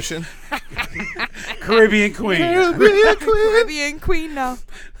 Billy Ocean? Caribbean Queen. Caribbean Queen now.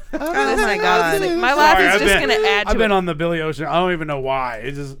 Oh my god. My laugh Sorry, is I've just been- gonna add to I've been it. on the Billy Ocean. I don't even know why.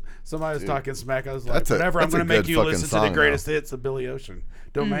 It just somebody was talking smack. I was like, That's a- whatever. I'm that's a going to make good you fucking listen to song, the greatest hits of Billy Ocean.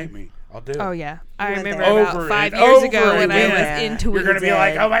 Don't make me. I'll do it. Oh yeah, I You went remember there. about Over 5 and years over ago when I again. was into it. You're going to be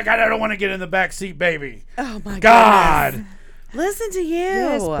like, did. oh my god, I don't want to get in the back seat, baby. Oh my God. Listen to you.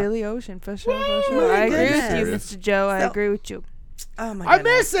 Yes, Billy Ocean for sure. For sure. my I agree with you, goodness. Mr. Joe. I So- agree with you. Oh my I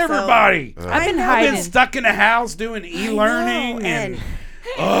goodness. miss So- everybody. I've been I've been hiding. stuck in the house doing e-learning and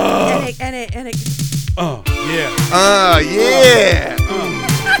and it oh yeah. Yeah.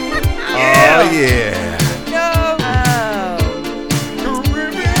 Oh, yeah. No. oh.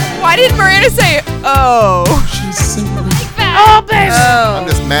 Why didn't Miranda say it? Oh? Oh, baby. I'm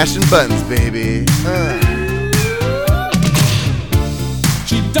just mashing buttons, baby.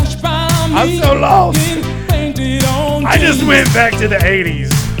 I'm so lost. I just went back to the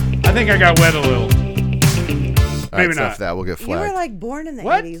 80s. I think I got wet a little. All right, Maybe so not. for that, we'll get You were flagged. like born in the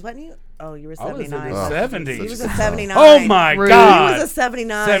What? 80s, wasn't you? Oh, you were I was in 79. the Oh. 70s. He was a 79. Oh my Rude. He God. was a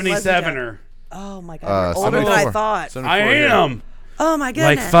 79. wasn't he? 77er. Oh my God. You're older than 74. I thought. 74, I yeah. am. Oh my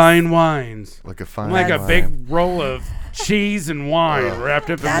goodness. Like fine wines. Like a fine I'm like a wine. big roll of cheese and wine wrapped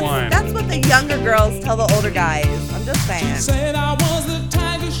up in wine. That's what the younger girls tell the older guys. I'm just saying. Said I was the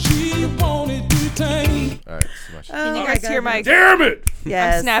tiger she wanted to tame. All right, so much. Can you Oh guys my hear my? Damn it.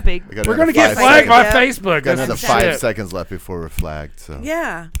 Yes. I'm snapping. I got We're another going to get 5 flagged by seconds. Facebook. Got That's another some 5 shit. seconds left before we're flagged, so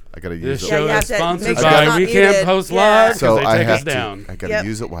Yeah. I gotta This use show it. you have is to sponsored make sure it's by not We Can't muted. Post Yeah. Live because So they I take have us to. down. I gotta Yep.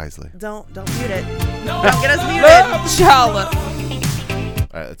 use it wisely. Don't mute it. Don't get us muted. Charlotte.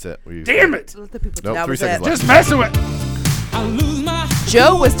 right, that's it. Damn it! Let the people Nope, That 3 was seconds it. left. Just messing with. I lose my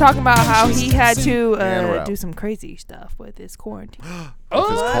Joe was talking about how he had to And we're out. do some crazy stuff with his quarantine. With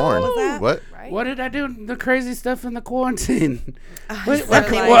his corn. was that? What? Right? What did I do? The crazy stuff in the quarantine. What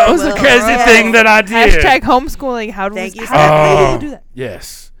Stephanie was the will. crazy Oh. thing that I did? Hashtag homeschooling. How do Thank you, how do Oh, you do that?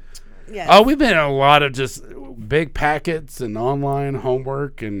 yes. Yes. Oh, we've been in a lot of just big packets and online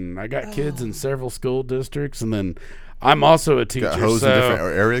homework, and I got kids in several school districts, and then I'm also a teacher. Got hosed in different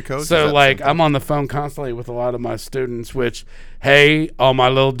area codes? Is So, that like, something? I'm on the phone constantly with a lot of my students, which, hey, all my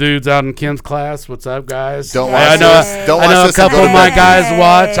little dudes out in Kim's class, what's up, guys? Don't I watch know, this. Don't I know watch a this and couple go of to my bed. guys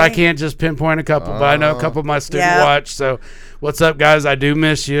watch. I can't just pinpoint a couple, but I know a couple of my students Yep. watch. So, what's up, guys? I do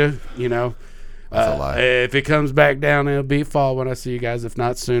miss you, you know. That's a lie. If it comes back down, it'll be fall when I see you guys, if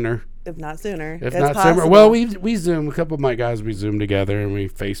not sooner. If not sooner. If It's not possible. sooner. Well, we Zoom. A couple of my guys, we Zoom together, and we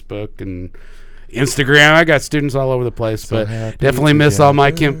Facebook and Instagram. I got students all over the place, but definitely miss all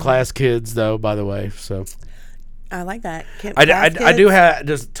my Kim class kids, though, by the way. So I like that. I do have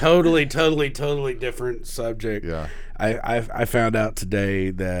just totally different subject. Yeah. I found out today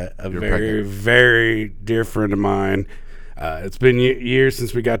that a You're very, pregnant. very dear friend of mine, it's been years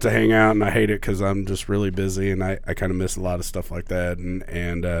since we got to hang out, and I hate it because I'm just really busy, and I kind of miss a lot of stuff like that,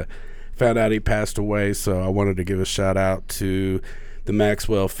 and found out he passed away, so I wanted to give a shout out to the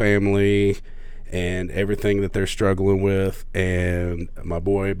Maxwell family and everything that they're struggling with, and my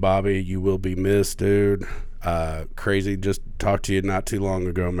boy Bobby, you will be missed, dude. Crazy, just talked to you not too long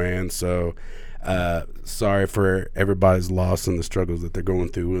ago, man, so sorry for everybody's loss and the struggles that they're going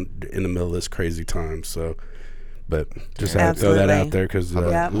through in the middle of this crazy time. So, but just had to throw that out Absolutely. there because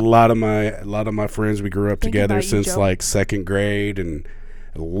Yep. a lot of my friends, we grew up Thinking together about you, since Joe. like second grade, and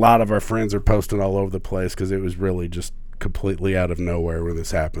a lot of our friends are posting all over the place because it was really just completely out of nowhere when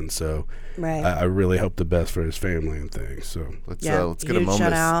this happened. So, Right. I really hope the best for his family and things. So, Let's Yeah, let's get a huge moment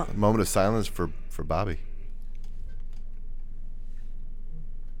shout of, out. moment of silence for Bobby.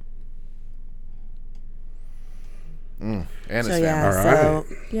 And his So family. yeah, All so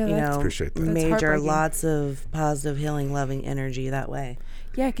Yeah, you that's- know, Appreciate that. That's major heartbreaking. lots of positive, healing, loving energy that way.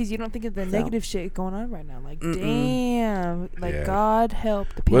 Yeah, because you don't think of the So. negative shit going on right now. Like, damn, like Yeah. God help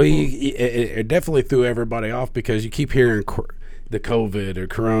the people. well, it definitely threw everybody off because you keep hearing the COVID or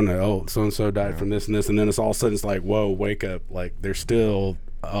Corona. Oh, so and so died from this and this, and then it's all of a sudden it's like, whoa, wake up! Like there's still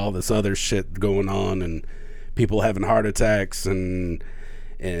all this other shit going on, and people having heart attacks and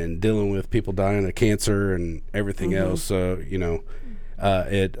dealing with people dying of cancer and everything else. So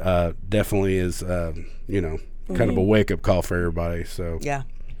it definitely is kind of a wake up call for everybody. So Yeah.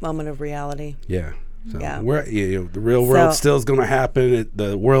 Moment of reality. yeah. So Yeah. the real world So- still is going to happen.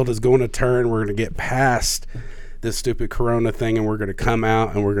 The world is going to turn. We're going to get past this stupid Corona thing, and we're going to come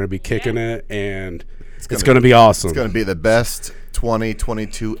out and we're going to be kicking it, and it's going to be awesome. It's going to be the best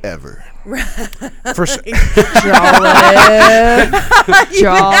 2022 ever. For sure.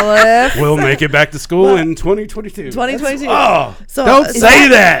 Jolliffe. We'll make it back to school in 2022. 2022. Oh, So- don't is say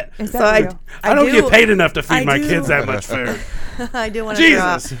that. Is So that real? I don't get paid enough to feed I my do- kids that much food. I do want to throw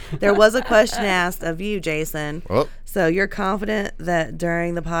out. Jesus. There was a question asked of you, Jason. Oh. So you're confident that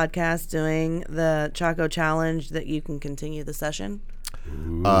during the podcast doing the Choco Challenge that you can continue the session?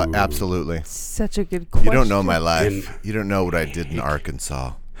 Absolutely. Such a good question. You don't know my life. You don't know what I did in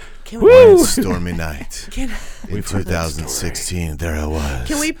Arkansas. Can One we, stormy night in 2016. There I was.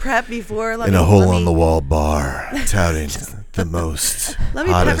 can we prep before? in a hole-on-the-wall bar, touting the most Let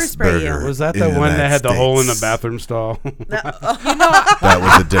me pepper hottest spray you. burger. Was that in the one that United had the hole in the States. bathroom stall? That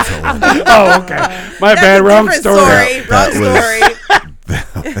was a different one. Oh, okay. My bad. Wrong story. Wrong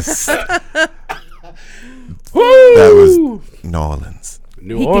was- story. Woo! That was New Orleans.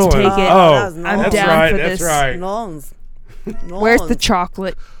 New He can Orleans. take it. Oh, That was I'm that's down right. for That's this. right. Nolans. Where's the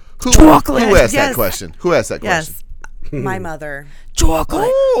chocolate? Who Chocolate. asked that Yes. question? Who asked that question? Yes. My mother. Chocolate.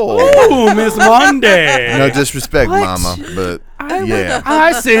 Oh, Miss Monday. No disrespect, What? Mama, but yeah.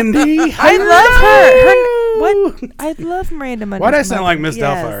 Hi, Cindy. I love her. What? I love Miranda Monday. Why'd I sound like Miss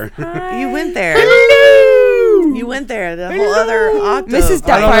Yes. Doubtfire? You went there. Hello. You went there. The whole other octave. Mrs.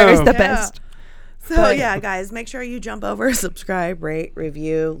 I don't Doubtfire is know. the Yeah. best. So yeah, guys, make sure you jump over, subscribe, rate,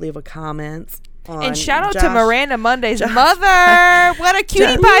 review, leave a comment. On And shout out to Josh. Miranda Monday's mother. What a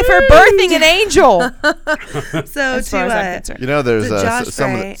cutie pie for birthing an angel. So As far as I'm to concerned. You know, there's To Josh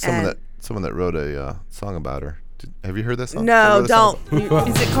someone Gray someone that wrote a song about her. Have you heard this song? no, Have you heard don't. this song?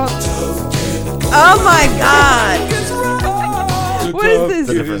 Is it called? Oh my God! What is That's a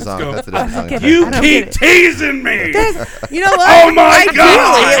this? different song. That's a different song. get it. You I don't keep get teasing me. You know what? Oh my Ideally,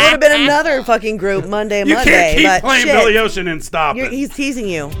 God. it would have been another fucking group Monday. You can't keep but playing shit, Billy Ocean and stop it. He's teasing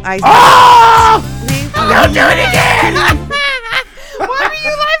you. Oh! See? Don't do it again. Why are you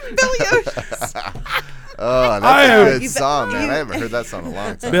Billy Ocean. Oh, I that's am- a good song, man. I haven't heard that song in a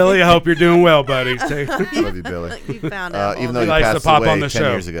long time. Billy, I hope you're doing well, buddy. Love you, Billy. You found out. Even though He you likes to passed pop away on the 10 show.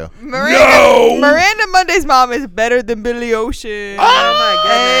 years ago. Miranda Monday's mom is better than Billy Ocean. Oh my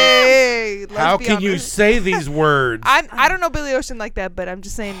goodness. Hey, let's How be can you honest. say these words? I don't know Billy Ocean like that, but I'm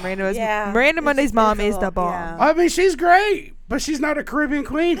just saying Miranda Yeah. Monday's mom is the It's bomb. yeah. I mean, she's great, but she's not a Caribbean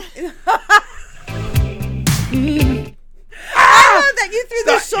queen. I love that you threw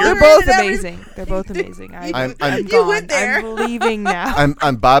the Stop. shoulder. They're both in and everything. amazing. They're both amazing. I'm- I'm You gone. went there. I'm leaving now.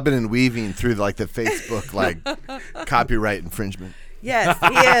 I'm bobbing and weaving through like the Facebook like copyright infringement. Yes, he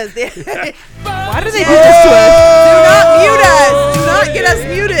is. Why do they do this to us? Do not mute us. Do not get us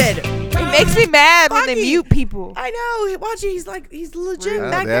muted. It makes me mad when they Fucking- mute people. I know. Watch it. He's legit Yeah,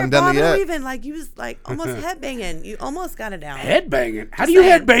 back they there haven't done it bobbing yet. and weaving. Like he was like almost headbanging. You almost got it down. Headbanging. How Just do you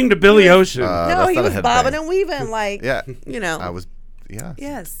saying. headbang to Billy Ocean? No, That's he not a was headbang. bobbing and weaving like Yeah, you know. I was. Yeah.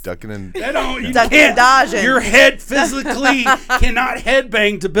 Yes. Ducking and. They don't, you Ducking can't. and dodging. Your head physically cannot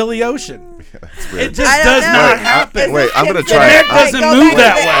headbang to Billy Ocean. That's It weird. just I don't does know. not Wait, happen. Wait, I'm gonna It's try The it. neck doesn't move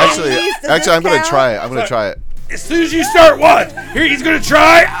that way. Actually, I'm gonna try it. I'm gonna try it. As soon as you start, watch. Here, he's gonna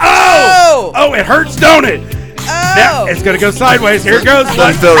try. Oh, it hurts, don't it? Now, it's gonna go sideways. Here it goes.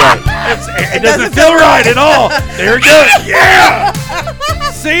 Doesn't feel right. It doesn't feel right at all. There it goes. Yeah.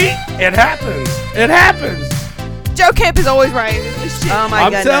 See, it happens. It happens. Joe Camp is always right. This shit. Oh my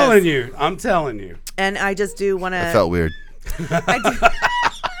I'm goodness. telling you. I'm telling you. And I just do want It to. felt weird.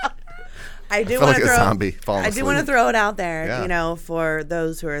 I do Felt want like to a throw. zombie falling I do want to asleep. throw it out there. Yeah. You know, for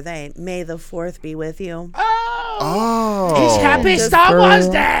those who are they. May the 4th be with you. Oh. Happy Just Star for- Wars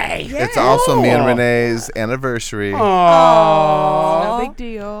Day. It's also me and Oh. Renee's anniversary. Aww. No big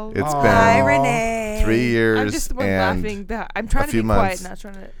deal. It's Hi, been Renee. 3 years I'm just the one and laughing. I'm trying to few be months. quiet, not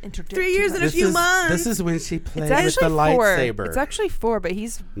trying to interject. 3 years too and a much. few months. This is when she plays It's with the actually 4. lightsaber. It's actually 4, but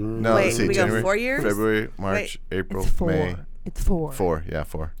he's no, Wait, let's see, we go January, 4 years? February, March, April, it's 4. May. It's 4. 4, yeah,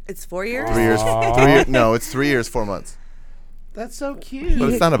 4. It's 4 years. 3 years. Aw. 3 years. No, it's 3 years, 4 months. That's so cute. But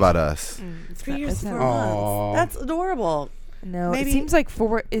it's not about us. It's 3 not- years, it's 4 not- Aw. months. That's adorable. No, Maybe- it seems like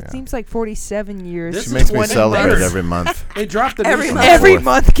 4. It seems like 47 years. This She is makes me 20 celebrate months. every month. They dropped the Every new month. Star Every Wars.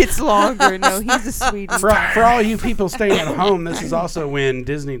 month gets longer. No, he's a sweetie. For all you people staying at home, this is also when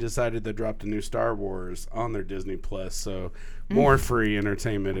Disney decided to drop the new Star Wars on their Disney Plus. So more free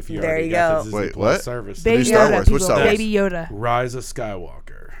entertainment if you There already you got go. the Disney Wait, Plus what? service. Baby Star Yoda, Wars. Which people. Star Wars? Baby Yoda. Rise of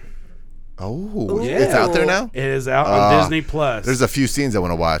Skywalker. Oh, Yeah. it's out there now? It is out on Disney Plus. There's a few scenes I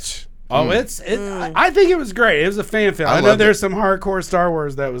want to watch. Oh, I think it was great. It was a fan film. I know loved there's it. some hardcore Star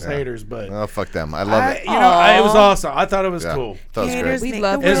Wars that was haters, but Oh, fuck them. I love it. it was awesome. I thought it was Yeah, cool. that was Haters great. We make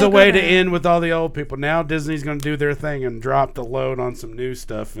love the it. As a world way go to round. end with all the old people. Now Disney's going to do their thing and drop the load on some new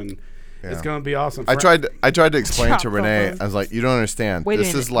stuff, and it's Yeah. going to be awesome. I tried to explain Chop to the Renee. load. I was like, you don't understand. Wait a This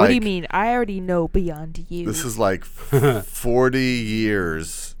minute. is like What do you mean? I already know beyond you. this is like 40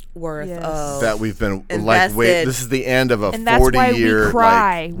 years Worth Yes. of. that we've been like Invested. wait. This is the end of a and that's 40 why year we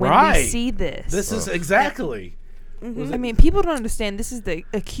cry like when Right. we see this. This is exactly. I mean, people don't understand. This is the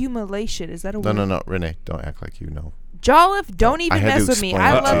accumulation. Is that a word? no, Renee, don't act like you know. Jolliffe, don't I even had to mess with me. explain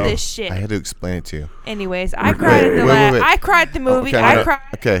I it love to you. this shit. I had to explain it to you. Anyways, I cried at the wait, wait. I cried at the movie. Okay, I cried.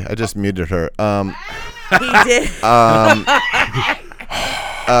 okay, I just muted her. He did.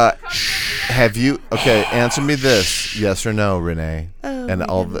 Have you? Okay, answer me this: yes or no, Renee, and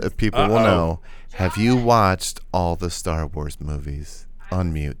all the people will know. Have you watched all the Star Wars movies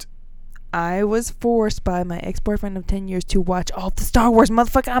on mute? I was forced by my ex-boyfriend of 10 years to watch all the Star Wars.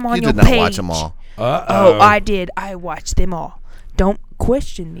 Motherfucker, I'm on You your did not page. watch them all. Oh, I did. I watched them all. Don't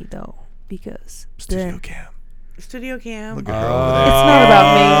question me though, because Studio they're- Cam. Studio Cam. Look at her over there. it's not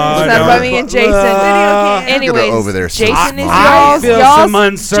about me. It's not about me and Jason. Cam. Anyways, over there, Jason Susan. is I y'all's. feel y'all's some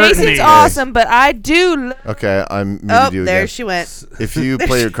uncertainty. Jason's awesome, but I do. Okay, I'm muted Oh, you there again. she went. If you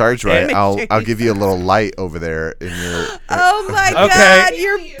play your cards right, Make I'll sure I'll you give you a little light over there in your. Oh my Okay. God,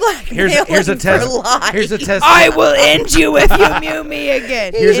 you're blackmailing Here's a test. for life. Here's a test. I will end you if you mute me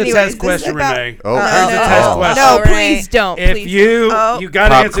again. Here's Anyways, a test this is question, about- Renee. Oh, Here's a test oh. question. No, Renee. please don't. If please. you got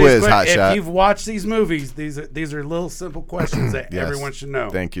to Pop answer quiz, this hot question. shot. If you've watched these movies, these are little simple questions that Yes. everyone should know.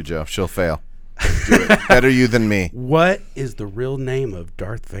 Thank you, Joe. She'll fail. Do it. Better you than me. What is the real name of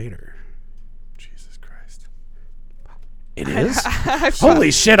Darth Vader? Jesus Christ. It is. Holy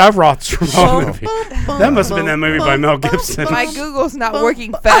shit! I've watched the wrong movie. That must have been that movie by Mel Gibson. My Google's not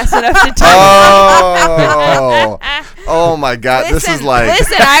working fast enough to tell Oh my God! Listen, This is like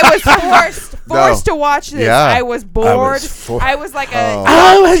listen, I was forced. forced to watch this. Yeah. I was bored. I was like a.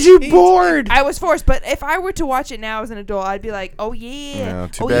 Oh, was you bored? I was forced, but if I were to watch it now as an adult, I'd be like, "Oh yeah, Yeah,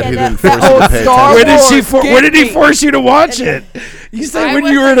 too oh bad yeah, he that, didn't that force you to old pay Star attention. Wars. When did he get me." force you to watch it? You said I when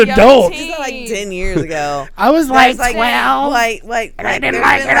was you were a an young adult. teen. This is like 10 years ago. I was like There's 12. I didn't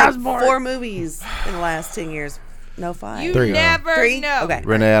like it, I was bored. 4 movies in the last 10 years. No, 5. You 3. never 3? know. Okay.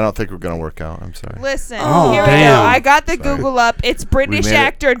 Renee, I don't think we're gonna work out. I'm sorry. Listen, Oh, here damn. we go. I got the Google up. It's British made it.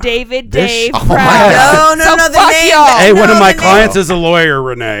 actor David This- Dave oh my Prowse. God. No, So the fuck name. y'all. Hey, one No, of my the name. clients is a lawyer,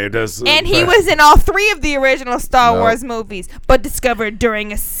 Renee. And he was in all 3 of the original Star No. Wars movies, but discovered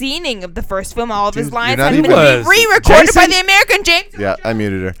during a scening of the first film, all of his Dude, lines you're not had even- been Was. re-recorded by Jason- the American James. Yeah, I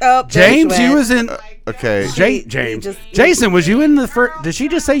muted her. Oh, James, you was in. Okay. James. just- Jason, was you in the first? Did she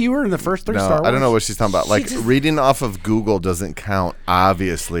just say you were in the first 3 No, Star Wars? I don't know what she's talking about. Like reading off of Google doesn't count,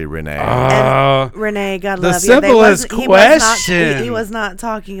 obviously, Renee. Renee, God The love you. They simplest wasn't- he was not- question. he was not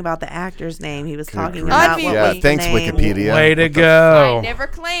talking about the actor's name. He was talking grief. about Unmute what Yeah, was the thanks, name. Wikipedia. Way to What the go. I never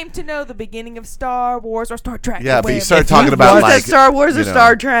claimed to know the beginning of Star Wars or Star Trek. Yeah, or but you whatever. started If talking you about watched Was like that Star Wars or you know.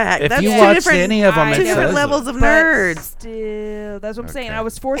 Star Trek? If That's you two watched different, any of them, I it two know. different says levels of But nerds. still, that's what I'm saying. Okay. I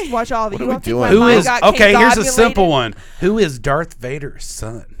was forced to watch all of it. What You are we don't think doing? my Who mind is got okay? Here's a kinkobulated? simple one. Who is Darth Vader's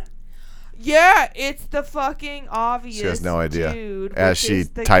son? Yeah, it's the fucking obvious. She has no idea. Dude, As which she is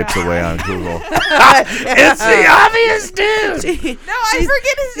the types guy. away on Google. It's the obvious dude. No, I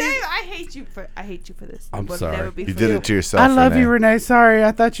forget his name. I hate you for this. I'm It will sorry. never be You for did it to yourself. I love Renee. you, Renee. Sorry,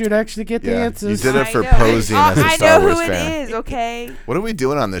 I thought you'd actually get the Yeah, you answers. did it I for know. posing as a I Star know Wars who fan. it is. Okay. What are we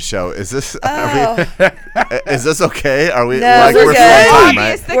doing on this show? Is this Oh. is this okay? Are we No, like we're we're good. full time,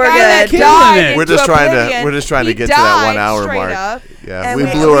 Obvious, right? the We're guy that good. died Killing it. We're into just trying to oblivion. get He to that 1 died hour straight mark. up. Yeah, And we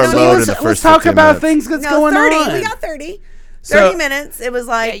we- blew our let's- load in the Let's first talk 15 about minutes. things that's No, going 30. on. We got 30. So- 30 minutes. It was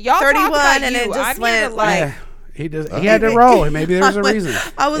like Yeah, y'all talk 31, about and it you. just I'm here went to like. Yeah, he had to roll. Maybe there's a reason.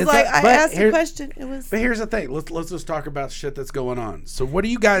 I was It's like, a- I but asked a here- question. It was. But here's the thing. Let's just talk about shit that's going on. So what do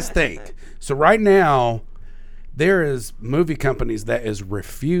you guys think? So right now, there is movie companies that is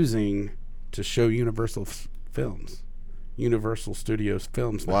refusing to show Universal films, Universal Studios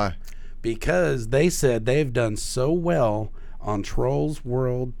films. now. Why? Because they said they've done so well on Trolls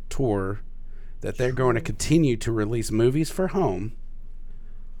World Tour that they're going to continue to release movies for home.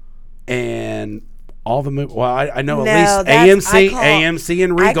 And all the movies. Well, I know No, at least that's- AMC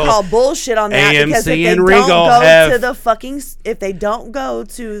and I Regal. call bullshit on that because if AMC they and don't Regal go have- to the fucking, if they don't go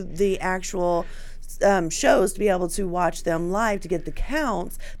to the actual shows to be able to watch them live to get the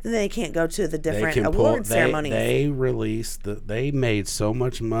counts, then they can't go to the different award ceremonies. They released they made so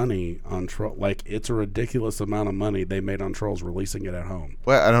much money on Troll. Like it's a ridiculous amount of money they made on Trolls releasing it at home.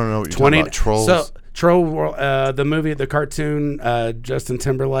 Well, I don't know what you're talking about. Trolls. So Troll World, the movie, the cartoon, Justin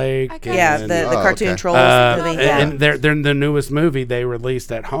Timberlake. yeah, and, the Oh, cartoon okay. Trolls movie. Yeah. and they're the newest movie they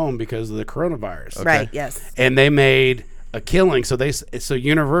released at home because of the coronavirus. Right. Yes. And they made a killing. So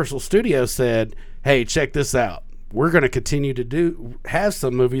Universal Studios said, "Hey, check this out. We're going to continue to have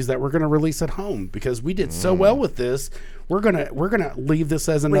some movies that we're going to release at home because we did so well with this. We're gonna leave this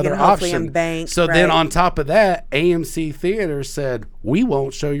as another can hopefully option." bank, So then right. on top of that, AMC Theaters said, "We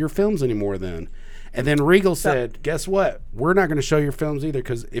won't show your films anymore then." And then Regal said, "Guess what? We're not going to show your films either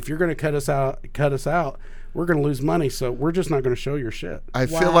because if you're going to cut us out, we're going to lose money. So we're just not going to show your shit." I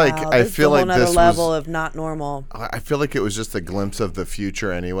feel like Wow, I this is feel a like whole nother this level was. of not normal. I feel like it was just a glimpse of the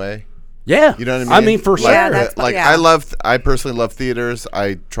future anyway. Yeah, You know what I mean? I mean, for sure. Yeah, that's- Like yeah. I personally love theaters.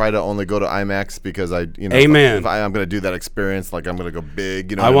 I try to only go to IMAX because Amen. If I'm going to do that experience, like I'm going to go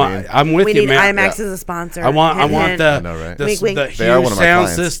big. You know I what want. I mean? I'm with We you, need man. IMAX Yeah. as a sponsor. I want Hint, the hint. know, right? the, Wink, wink. the They are huge one of my sound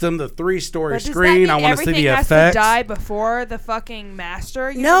clients. system, the 3-story But does that screen. mean I want to see the everything has effects. to die before the fucking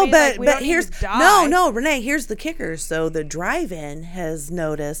master? You know No, what I mean? Like, but we but don't need here's to die. no, Renee. Here's the kicker. So the drive-in has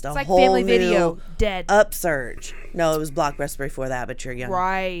noticed a It's like whole Family new Video dead. upsurge. No, it was Blockbuster before that, but you're young.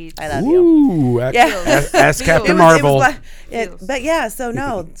 Right. I love you. Ooh, Yeah. ask Feels. Captain It was Marvel. like- but yeah, so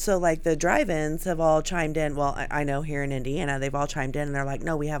no, so like the drive-ins have all chimed in. Well, I know here in Indiana, they've all chimed in, and they're like,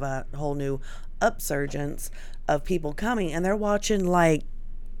 no, we have a whole new upsurgence of people coming, and they're watching like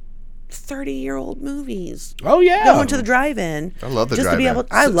 30-year-old movies. Oh yeah, Going to the drive-in. I love the just to be drive-in. able.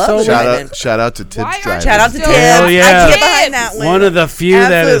 I love the Shout drive-in. out to Tibbs Why aren't Drive. Shout out to Still- Tibbs. Hell yeah. I can get behind that one. one of the few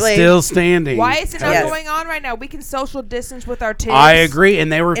that is Absolutely. still standing. Why is it not Yes. going on right now? We can social distance with our tips. I agree, and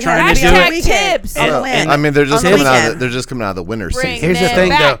they were It trying has to to do be on it. the weekend. Tips. On the And- weekend. I mean, they're just On the coming out. weekend. They're just coming out of the winter Bring season. Here's the them thing,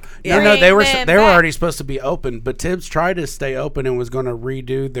 back. though. No, they were Bring they were them already back. supposed to be open, but Tibbs tried to stay open and was going to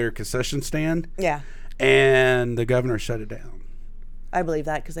redo their concession stand, Yeah. and the governor shut it down. I believe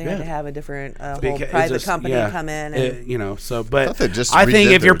that because they had Yeah. to have a different whole Because it's private just- company yeah. come in. And You know, so but thought they just I think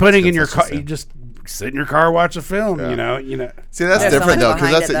redid if you're their putting in your car, concession you just sit in your car, watch a film. Yeah. You know. See, that's There's so different much though, because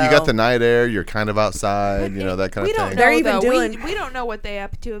behind that's it, you got though. the night air. You're kind of outside, you know, that kind We of don't thing. know. They're even though. doing- We don't know what they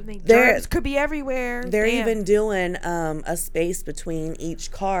up to. I mean, They're- germs could be everywhere. they're Damn. even doing a space between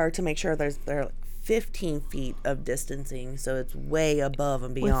each car to make sure they're like 15 feet of distancing, so it's way above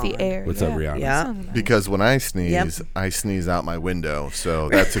and with beyond. the air. What's up, Rihanna? Yeah. Sounds nice. Because when I sneeze, I sneeze out my window. So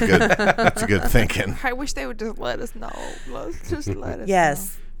that's a good that's a good thinking. I wish they would just let us know. Just let us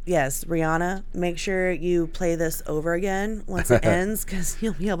Yes. Yes, Rihanna, make sure you play this over again once it ends because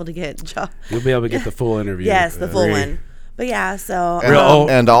you'll be able to get You'll be able to get the full interview. Yes, the full Re- one. But yeah, so And- Real,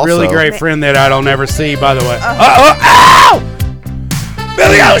 And also- really great friend that I don't ever see. By the way. Oh!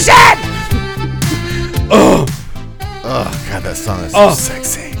 Billy Ocean! Oh! Oh God, that song is Oh. so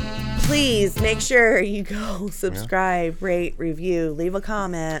sexy. please make sure you go subscribe, rate, review, leave a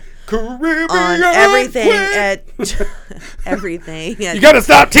comment Caribbean on everything Queen. at everything You gotta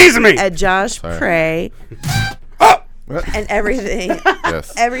stop teasing me. at Josh Prey Oh! and everything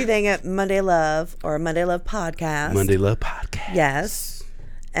Yes. everything at Monday Love or Monday Love Podcast. Monday Love Podcast. Yes.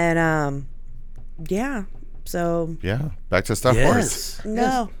 And yeah. So Yeah. Back to Star Wars. Yes.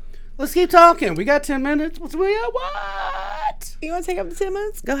 no. Let's keep talking. We got 10 minutes. What? You want to take up the 10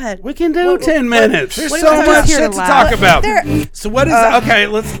 minutes? Go ahead. We can do 10 minutes. There's what do so you want to much talk shit about? to talk about. There- So what is okay?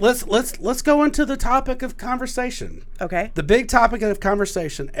 Let's go into the topic of conversation. Okay. The big topic of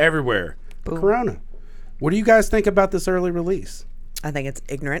conversation everywhere. Corona. What do you guys think about this early release? I think it's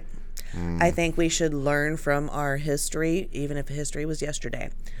ignorant. I think we should learn from our history, even if history was yesterday.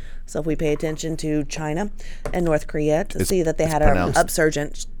 So if we pay attention to China and North Korea to see that they had an pronounced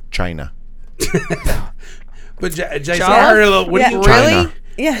upsurgent. China. But Jason, I heard a little. What Yeah. do you China. Really?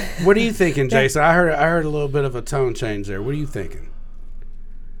 Yeah. What are you thinking, Jason? I heard a little bit of a tone change there. What are you thinking?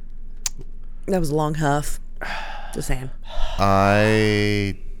 That was a long huff. Just saying.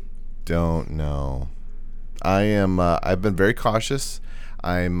 I don't know. I am. I've been very cautious.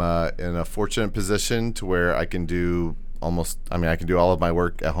 I'm in a fortunate position to where I can do almost. I mean, I can do all of my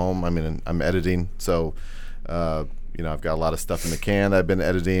work at home. I mean, I'm editing, so you know, I've got a lot of stuff in the can that I've been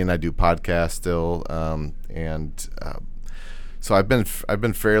editing. I do podcasts still, and so I've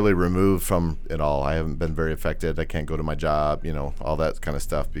been fairly removed from it all. I haven't been very affected. I can't go to my job, you know, all that kind of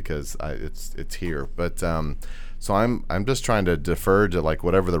stuff because it's here. But so I'm just trying to defer to like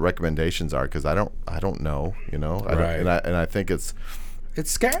whatever the recommendations are because I don't know, you know. Right. And I think it's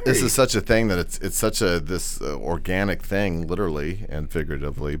scary. this is such a thing that it's such a this organic thing, literally and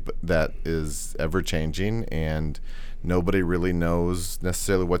figuratively, but that is ever changing and nobody really knows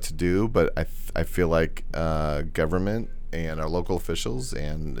necessarily what to do. But I feel like government and our local officials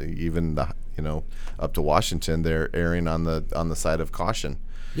and even the up to Washington, they're erring on the side of caution.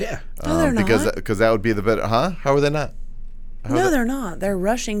 Yeah. No, they're not. Because that would be the better. Huh? How are they not? No, they're not. They're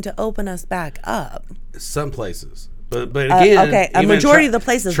rushing to open us back up. Some places. But again, okay, a even majority of the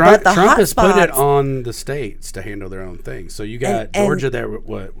places, Trump, but the Trump has put it hotspots- on the states to handle their own thing. So you got And- Georgia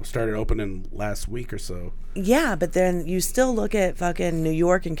that started opening last week or so. Yeah, but then you still look at fucking New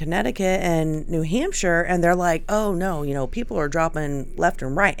York and Connecticut and New Hampshire, and they're like, "Oh no, people are dropping left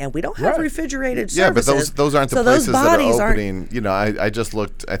and right, and we don't have Right. refrigerated Yeah, but services." those aren't the So those places that are bodies aren't- opening. You know, I just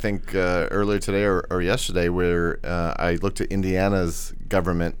looked. I think earlier today or yesterday, where I looked at Indiana's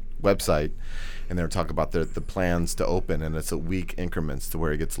government website, and they were talking about the plans to open, and it's a week increments to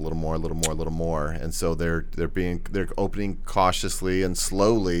where it gets a little more, and so they're opening cautiously and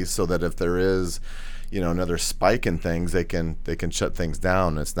slowly, so that if there is, another spike in things, they can shut things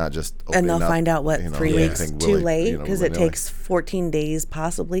down. It's not just opening And they'll up, find out 3 weeks anything too willy- late because it willy-nilly. takes 14 days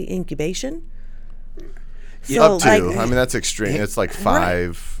possibly incubation. Up to. like, I mean, that's extreme. It's like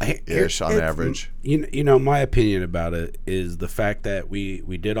 5-ish on It's- average. My opinion about it is the fact that we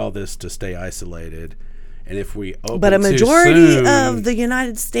did all this to stay isolated, and if we open but a too majority soon, of the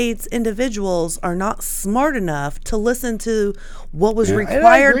United States individuals are not smart enough to listen to what was Yeah, and I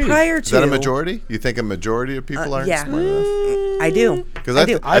required agree. prior to. Is that a majority? You think a majority of people aren't yeah. smart enough? I do. Because I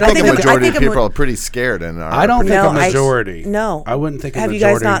do. I think a a- majority I of think a people ma- are pretty scared and are. I don't think No, a majority. No, I wouldn't think a Have you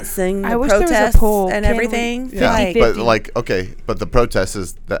majority. guys not seen the I wish there was a protests poll. and Can we- everything? Yeah, Like, 50-50. but the protest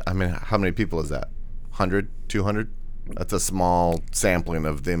is that. I mean, how many people is that? 100, 200? That's a small sampling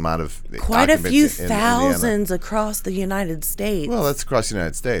of the amount of quite a few occupants in Indiana. thousands across the United States. Well, that's across the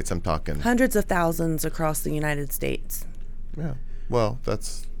United States. I'm talking. Hundreds of thousands across the United States. Yeah. Well,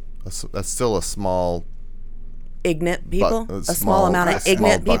 that's still a small. Ignorant people. bu- A small amount of small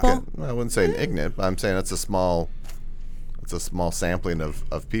ignorant people. bucket. Well, I wouldn't say an ignorant, but I'm saying it's a small sampling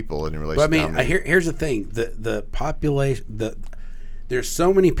of people in relation. But I to mean, how many- here's the thing: the population, the there's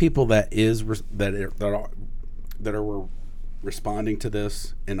so many people that are responding to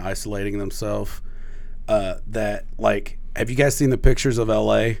this and isolating themselves. That like, have you guys seen the pictures of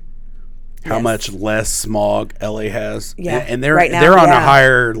LA? How Yes. much less smog LA has? Yeah. and they're Right now, they're on a yeah.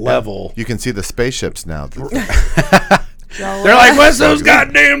 higher level. You can see the spaceships now. They're like, what's those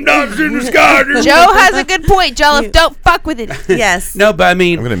goddamn dots in the sky? Joe has a good point, Jolliffe. Don't fuck with it. Yes. No, but I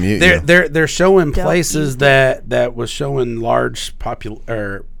mean, I'm gonna mute they're showing Don't places that was showing large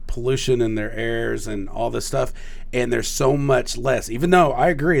pollution in their airs and all this stuff, and there's so much less. Even though I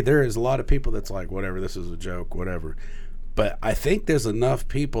agree, there is a lot of people that's like, whatever, this is a joke, whatever. But I think there's enough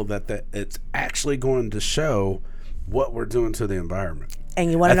people that it's actually going to show what we're doing to the environment.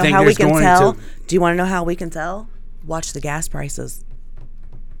 And you want I to know think how we there's can going tell? to- Do you want to know how we can tell? Watch the gas prices.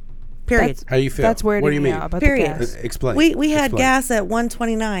 Period. How you feel? That's weirding What do you me mean? out about Period. the gas. Explain. We had Explain. gas at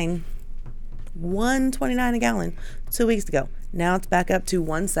 $1.29 a gallon 2 weeks ago. Now it's back up to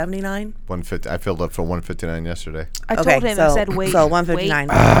 $1.79. 150. I filled up for 159 yesterday. I Okay, told him, so I said, wait. so $1.59. wait.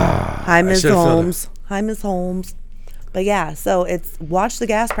 Hi, Ms. should've filled it. Holmes. Hi, Ms. Holmes. But yeah, so it's watch the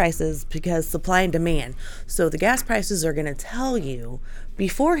gas prices because supply and demand. So the gas prices are going to tell you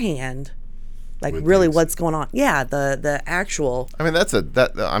beforehand, like really what's going on. Yeah, the actual. I mean,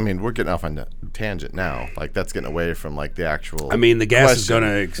 I mean, we're getting off on a tangent now. Like that's getting away from like the actual. I mean, the gas is question.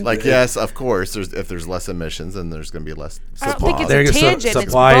 going to Like yes, of course. If there's less emissions, then there's going to be less I don't supply. think There it's you a go. tangent.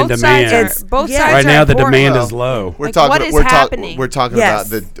 Supply and it's both sides demand. It's- both yeah. sides right are now the important. demand Well, is low. We're Like, talking. what is we're happening? We're talking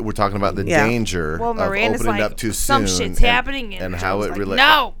Yes. about we're talking about the Yeah. danger Well, of Miranda's opening like, up too some soon, shit's happening, and how Joe's it like, relates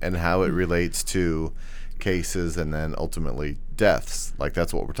no. and how it relates to cases and then ultimately deaths. Like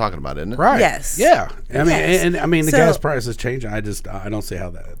that's what we're talking about, isn't it? Right. Yes. Yeah. I mean, Yes. and I mean, the So- gas price is changing. I don't see how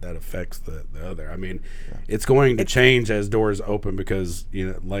that affects the other. I mean, it's going to change as doors open because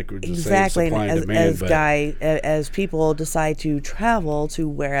like we just Exactly, saying, supply and as, demand. as But guy as people decide to travel to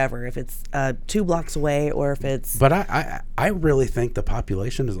wherever, if it's 2 blocks away or if it's I really think the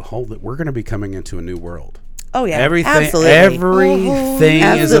population as a whole that we're going to be coming into a new world. oh yeah, Everything, absolutely, everything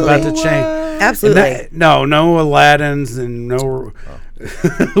is about to change. absolutely. And no Aladdins and no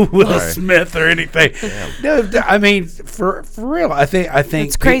Will Sorry. Smith or anything. No, I mean for real. I think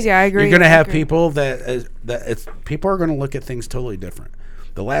It's crazy, I agree, You're going to I have agree. people people are going to look at things totally different.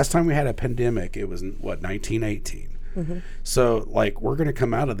 The last time we had a pandemic, it was 1918. So like we're going to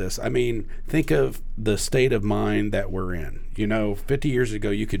come out of this. I mean, think of the state of mind that we're in. 50 years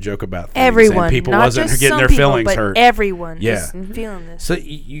ago, you could joke about things Everyone, and people not wasn't just getting some their people, feelings but hurt. everyone Yeah. is feeling this. So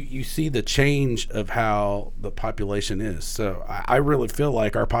you see the change of how the population is. So I really feel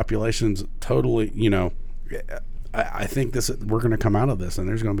like our population's totally, I think we're going to come out of this, and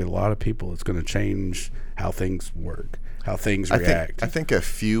there's going to be a lot of people. It's going to change how things work, how things react. I think a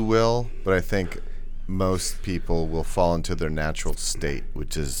few will, but I think most people will fall into their natural state,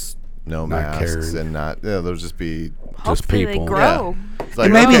 which is no Not masks caring. and not. They'll just be. Hopefully people. they grow. It's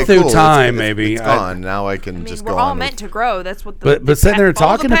like, maybe okay, through cool, time, it's maybe. it's gone. Now I can I mean, just we're go all on. meant to grow. That's what But sitting there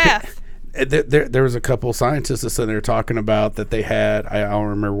follow talking the to path. there was a couple scientists that said they were talking about that they had. I don't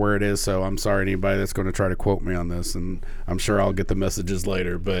remember where it is, so I'm sorry to anybody that's going to try to quote me on this, and I'm sure I'll get the messages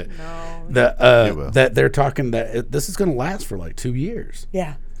later. But You will. that they're talking that this is going to last for like 2 years.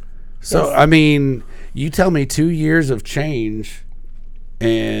 Yeah. So Yes. I mean, you tell me 2 years of change,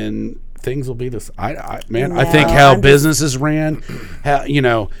 and things will be this. I think No, how I'm just- businesses ran,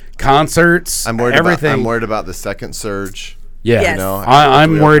 how concerts, I'm worried everything. about. I'm worried about the second surge. Yeah, Yes. You know,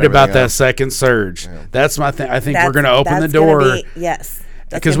 I'm we worried open about everything that up. second surge. That's my thing. I think we're That's- going to open the that's gonna door be- yes.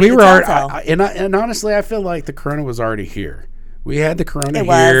 That's because gonna we be were the already, telltale. and honestly, I feel like the corona was already here. We had the corona It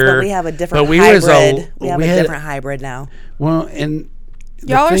was, here, but we have a different but we hybrid. was a- we have we a had- different hybrid now. Well, and the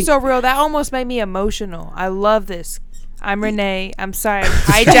Y'all are thing- so real. That almost made me emotional. I love this. I'm Renee. I'm sorry, I'm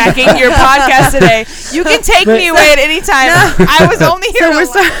hijacking your podcast today. You can take me away at any time. I was only here.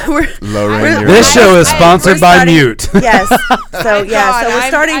 Lowering your. This show is I- sponsored we're by starting- Mute. Yes. So God, yeah. So we're I'm-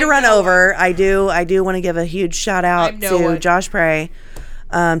 starting to I run know over. I do want to give a huge shout out I know to it. Josh Prey,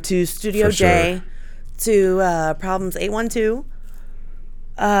 to Studio For J, to Problems 812.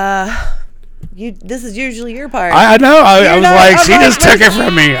 This is usually your part. I know. I was not- like, I'm she like, just took it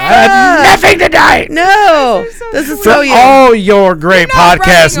from me. I had nothing tonight. no, this is so For you. all your great not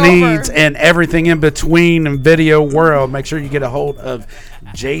podcast running over. needs and everything in between and video world, make sure you get a hold of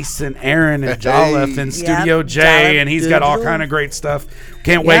Jason, Aaron, and Jolliffe in Studio J, Jolliffe and he's got all Studio. kind of great stuff.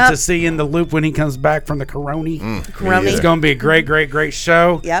 Can't wait Yep. to see you in the loop when he comes back from the Corona. Corona. It's going to be a great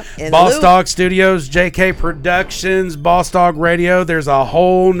show. Yep, in the Boss loop. Dog Studios, JK Productions, Boss Dog Radio. There's a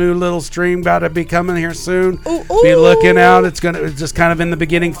whole new little stream got to be coming here soon. Ooh, Be ooh. looking out. It's just kind of in the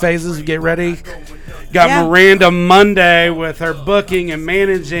beginning phases. Get ready. Got Yeah. Miranda Monday with her booking and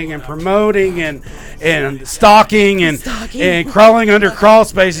managing and promoting and stalking and crawling under crawl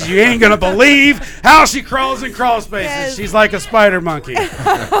spaces. You ain't gonna believe how she crawls in crawl spaces. Yes. She's like a spider monkey.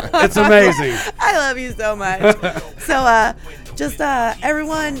 It's amazing. I love you so much. So, just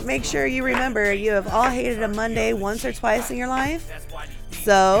everyone, make sure you remember you have all hated a Monday once or twice in your life.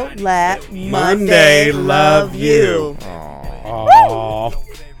 So let Monday love you. Aww.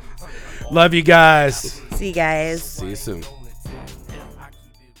 Love you guys. See you guys. See you soon.